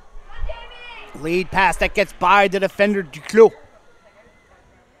 Lead pass that gets by the defender Duclos.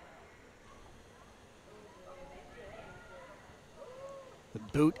 The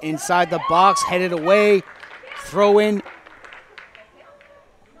boot inside the box, headed away. Throw in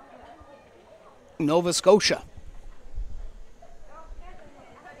Nova Scotia.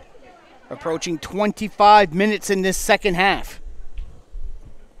 Approaching 25 minutes in this second half.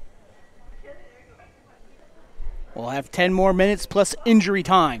 We'll have 10 more minutes plus injury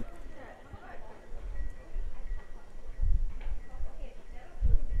time.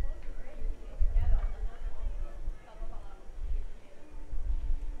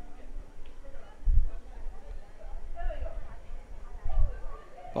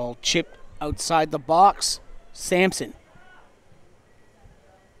 Ball chipped outside the box. Sampson.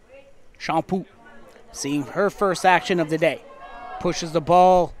 Champoux, seeing her first action of the day. Pushes the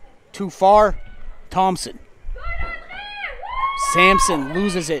ball too far. Thompson. Sampson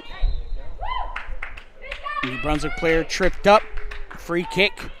loses it. New Brunswick player tripped up. Free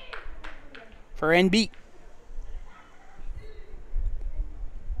kick for NB.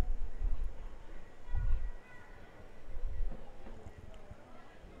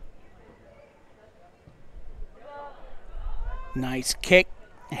 Nice kick.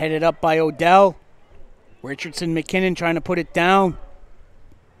 Headed up by Odell. Richardson McKinnon trying to put it down.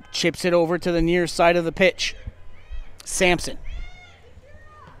 Chips it over to the near side of the pitch. Sampson.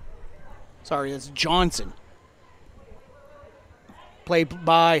 Sorry, that's Johnson. Played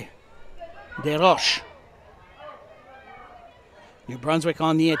by DeRoche. New Brunswick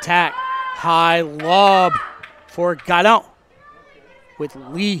on the attack. High lob for Gallant. With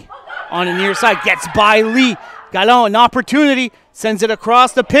Lee on the near side. Gets by Lee. Gallant, an opportunity. Sends it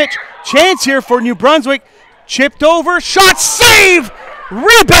across the pitch. Chance here for New Brunswick. Chipped over. Shot. Save!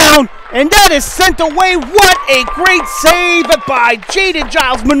 Rebound. And that is sent away. What a great save by Jaden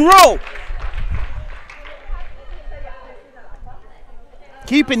Giles-Monroe.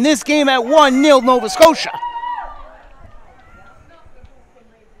 Keeping this game at 1-0 Nova Scotia.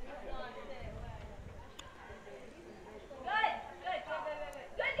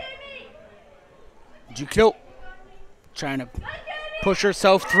 Duclos trying to push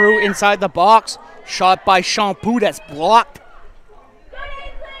herself through inside the box. Shot by Shampoo, that's blocked.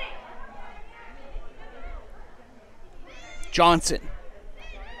 Johnson.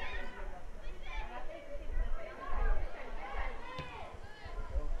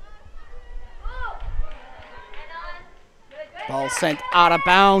 Ball sent out of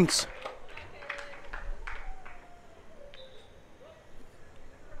bounds.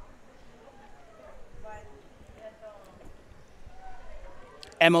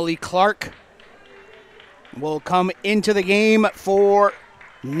 Emily Clark will come into the game for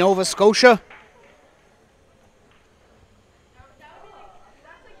Nova Scotia.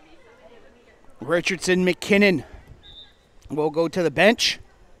 Richardson McKinnon will go to the bench.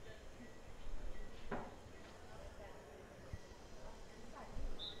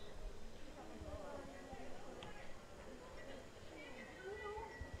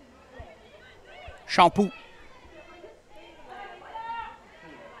 Shampoo.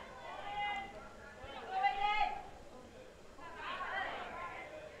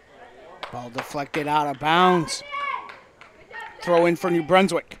 Ball deflected out of bounds. Throw in for New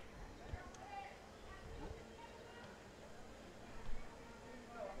Brunswick.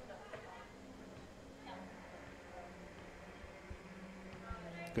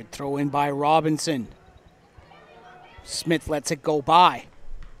 Good throw in by Robinson. Smith lets it go by.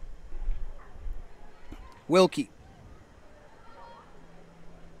 Wilkie.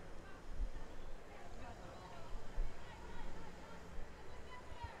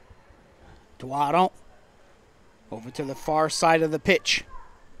 Duaron over to the far side of the pitch.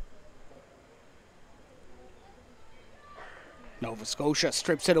 Nova Scotia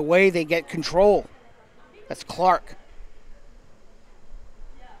strips it away. They get control. That's Clark.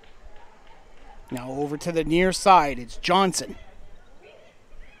 Now over to the near side. It's Johnson.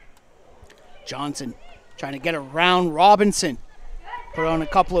 Johnson trying to get around Robinson. Put on a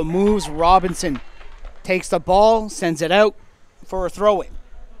couple of moves. Robinson takes the ball, sends it out for a throw-in.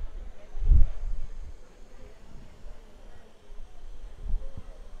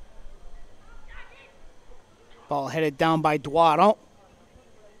 Ball headed down by Duaron.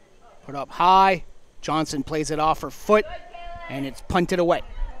 Put up high. Johnson plays it off her foot, and it's punted away.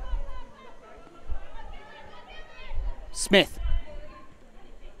 Smith.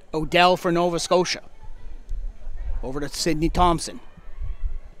 Odell for Nova Scotia. Over to Sydney Thompson.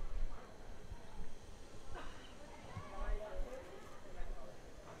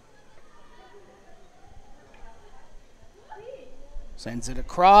 Sends it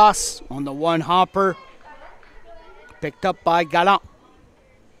across on the one hopper. Picked up by Gallant.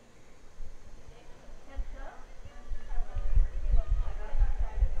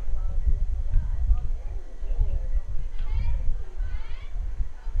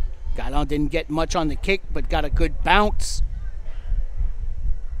 Gallant didn't get much on the kick, but got a good bounce.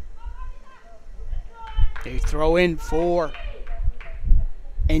 They throw in for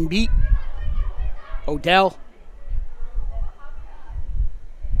NB. Odell.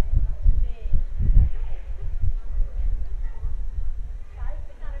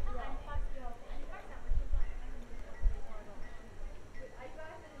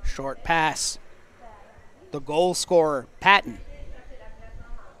 Short pass. The goal scorer, Patton.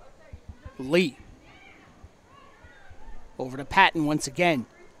 Lee. Over to Patton once again.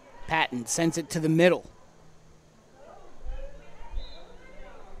 Patton sends it to the middle.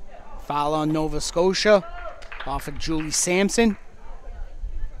 Foul on Nova Scotia. Off of Julie Sampson.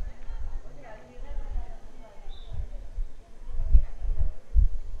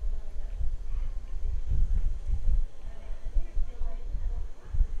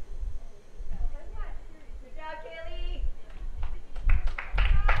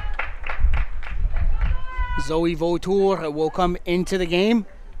 Zoe Vautour will come into the game.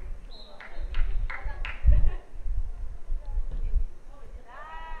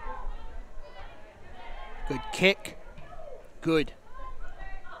 Good kick. Good.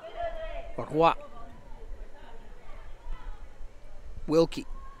 Roy. Wilkie.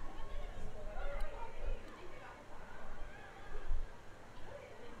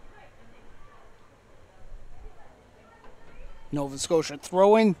 Nova Scotia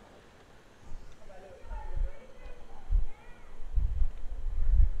throwing.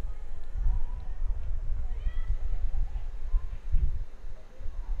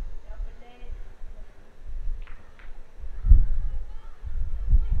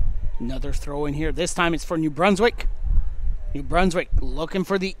 Another throw in here. This time it's for New Brunswick. New Brunswick looking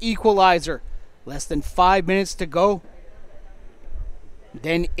for the equalizer. Less than 5 minutes to go.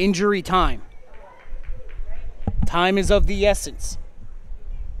 Then injury time. Time is of the essence.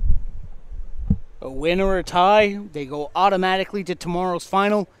 A win or a tie, they go automatically to tomorrow's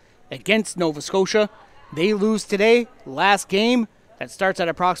final against Nova Scotia. They lose today. Last game, that starts at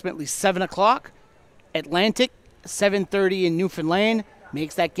approximately 7 o'clock. Atlantic, 7:30 in Newfoundland.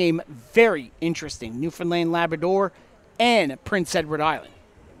 Makes that game very interesting. Newfoundland, Labrador, and Prince Edward Island.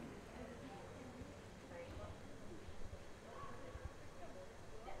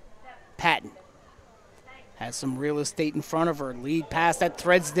 Patton has some real estate in front of her. Lead pass that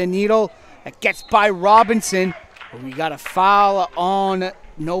threads the needle. That gets by Robinson. We got a foul on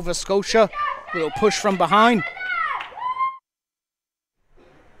Nova Scotia. Little push from behind.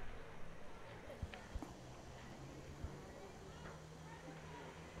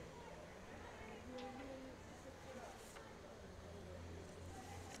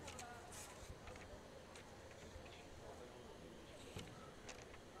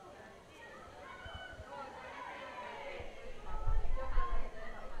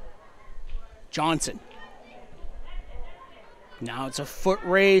 Johnson. Now it's a foot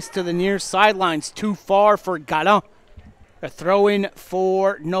race to the near sidelines. Too far for Gallant. A throw in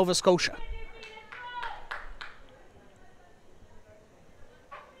for Nova Scotia.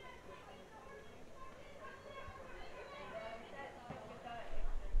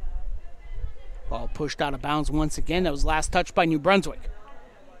 Ball pushed out of bounds once again. That was last touched by New Brunswick.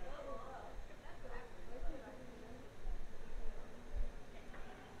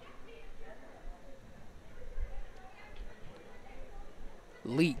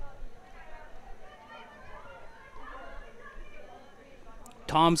 Lee.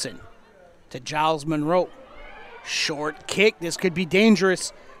 Thompson to Giles Monroe. Short kick. This could be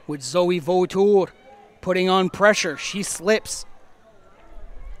dangerous with Zoe Vautour putting on pressure. She slips.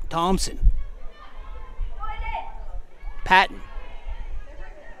 Thompson. Patton.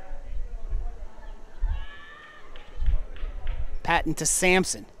 Patton to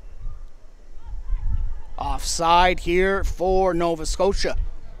Sampson. Offside here for Nova Scotia.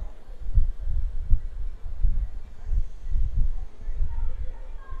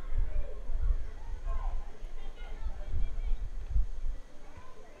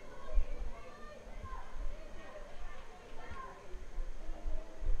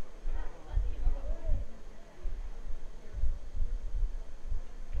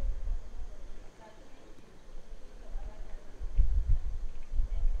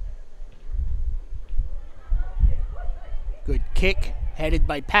 Good kick, headed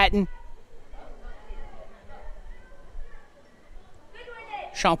by Patton.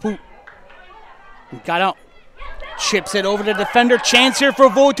 Champoux. Got out. Chips it over the defender. Chance here for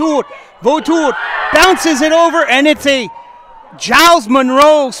Vautour. Vautour bounces it over, and it's a Giles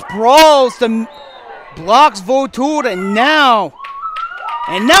Monroe sprawls to blocks Vautour, and now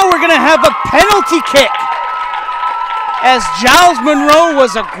we're going to have a penalty kick as Giles Monroe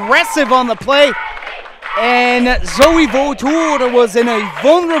was aggressive on the play. And Zoe Vautour was in a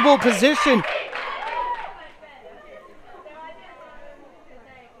vulnerable position.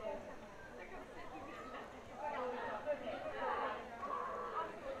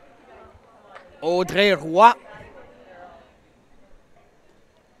 Audrey Roy.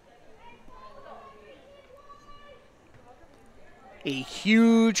 A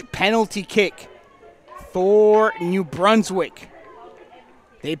huge penalty kick for New Brunswick.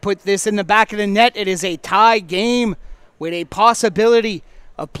 They put this in the back of the net. It is a tie game with a possibility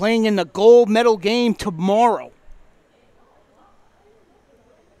of playing in the gold medal game tomorrow.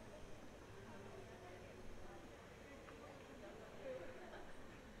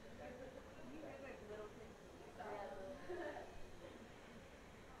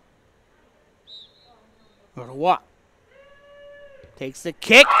 Roy takes the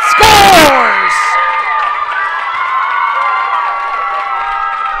kick, scores!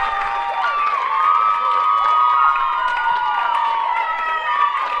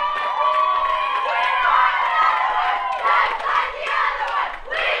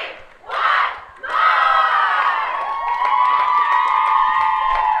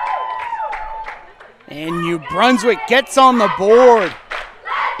 Brunswick gets on the board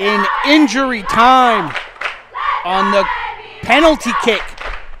in injury time on the penalty kick.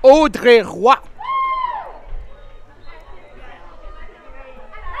 Audrey Roy.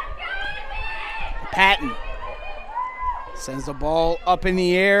 Patton sends the ball up in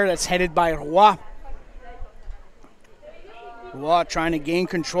the air. That's headed by Roy. Roy trying to gain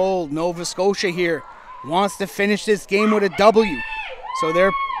control. Nova Scotia here wants to finish this game with a W. So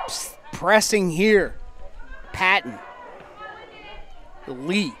they're pressing here. Patton.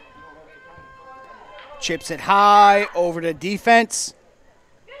 Lee. Chips it high over the defense.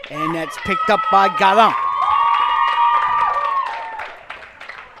 And that's picked up by Galland.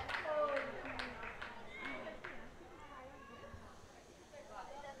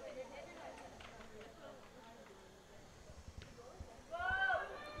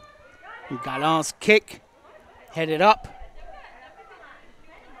 Galland's kick, headed up.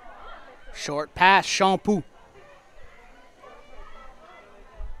 Short pass, Champoux.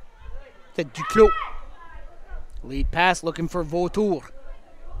 To Duclos. Lead pass, looking for Vautour.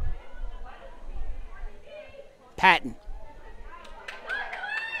 Patton.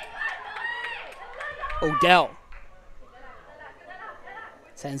 Odell.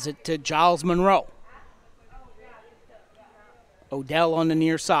 Sends it to Giles Monroe. Odell on the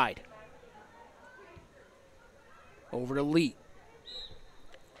near side. Over to Lee.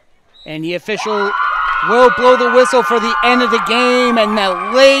 And the official will blow the whistle for the end of the game. And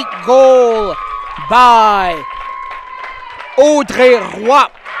the late goal by Audrey Roy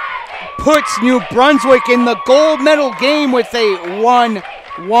puts New Brunswick in the gold medal game with a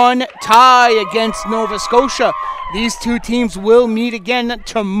 1-1 tie against Nova Scotia. These two teams will meet again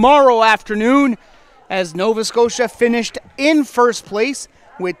tomorrow afternoon as Nova Scotia finished in first place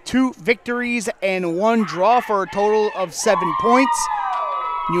with 2 victories and 1 draw for a total of 7 points.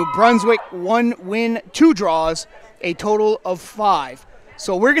 New Brunswick 1 win, 2 draws, a total of 5.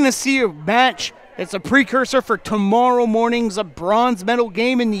 So we're going to see a match that's a precursor for tomorrow morning's bronze medal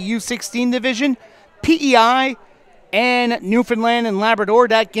game in the U16 division. PEI and Newfoundland and Labrador.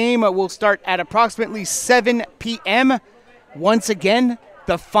 That game will start at approximately 7 p.m. Once again,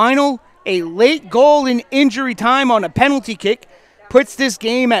 the final, a late goal in injury time on a penalty kick, puts this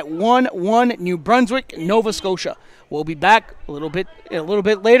game at 1-1 New Brunswick, Nova Scotia. We'll be back a little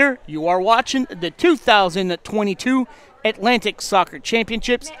bit later. You are watching the 2022 Atlantic Soccer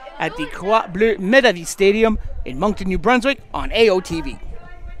Championships at the Croix Bleu Medavie Stadium in Moncton, New Brunswick on AOTV.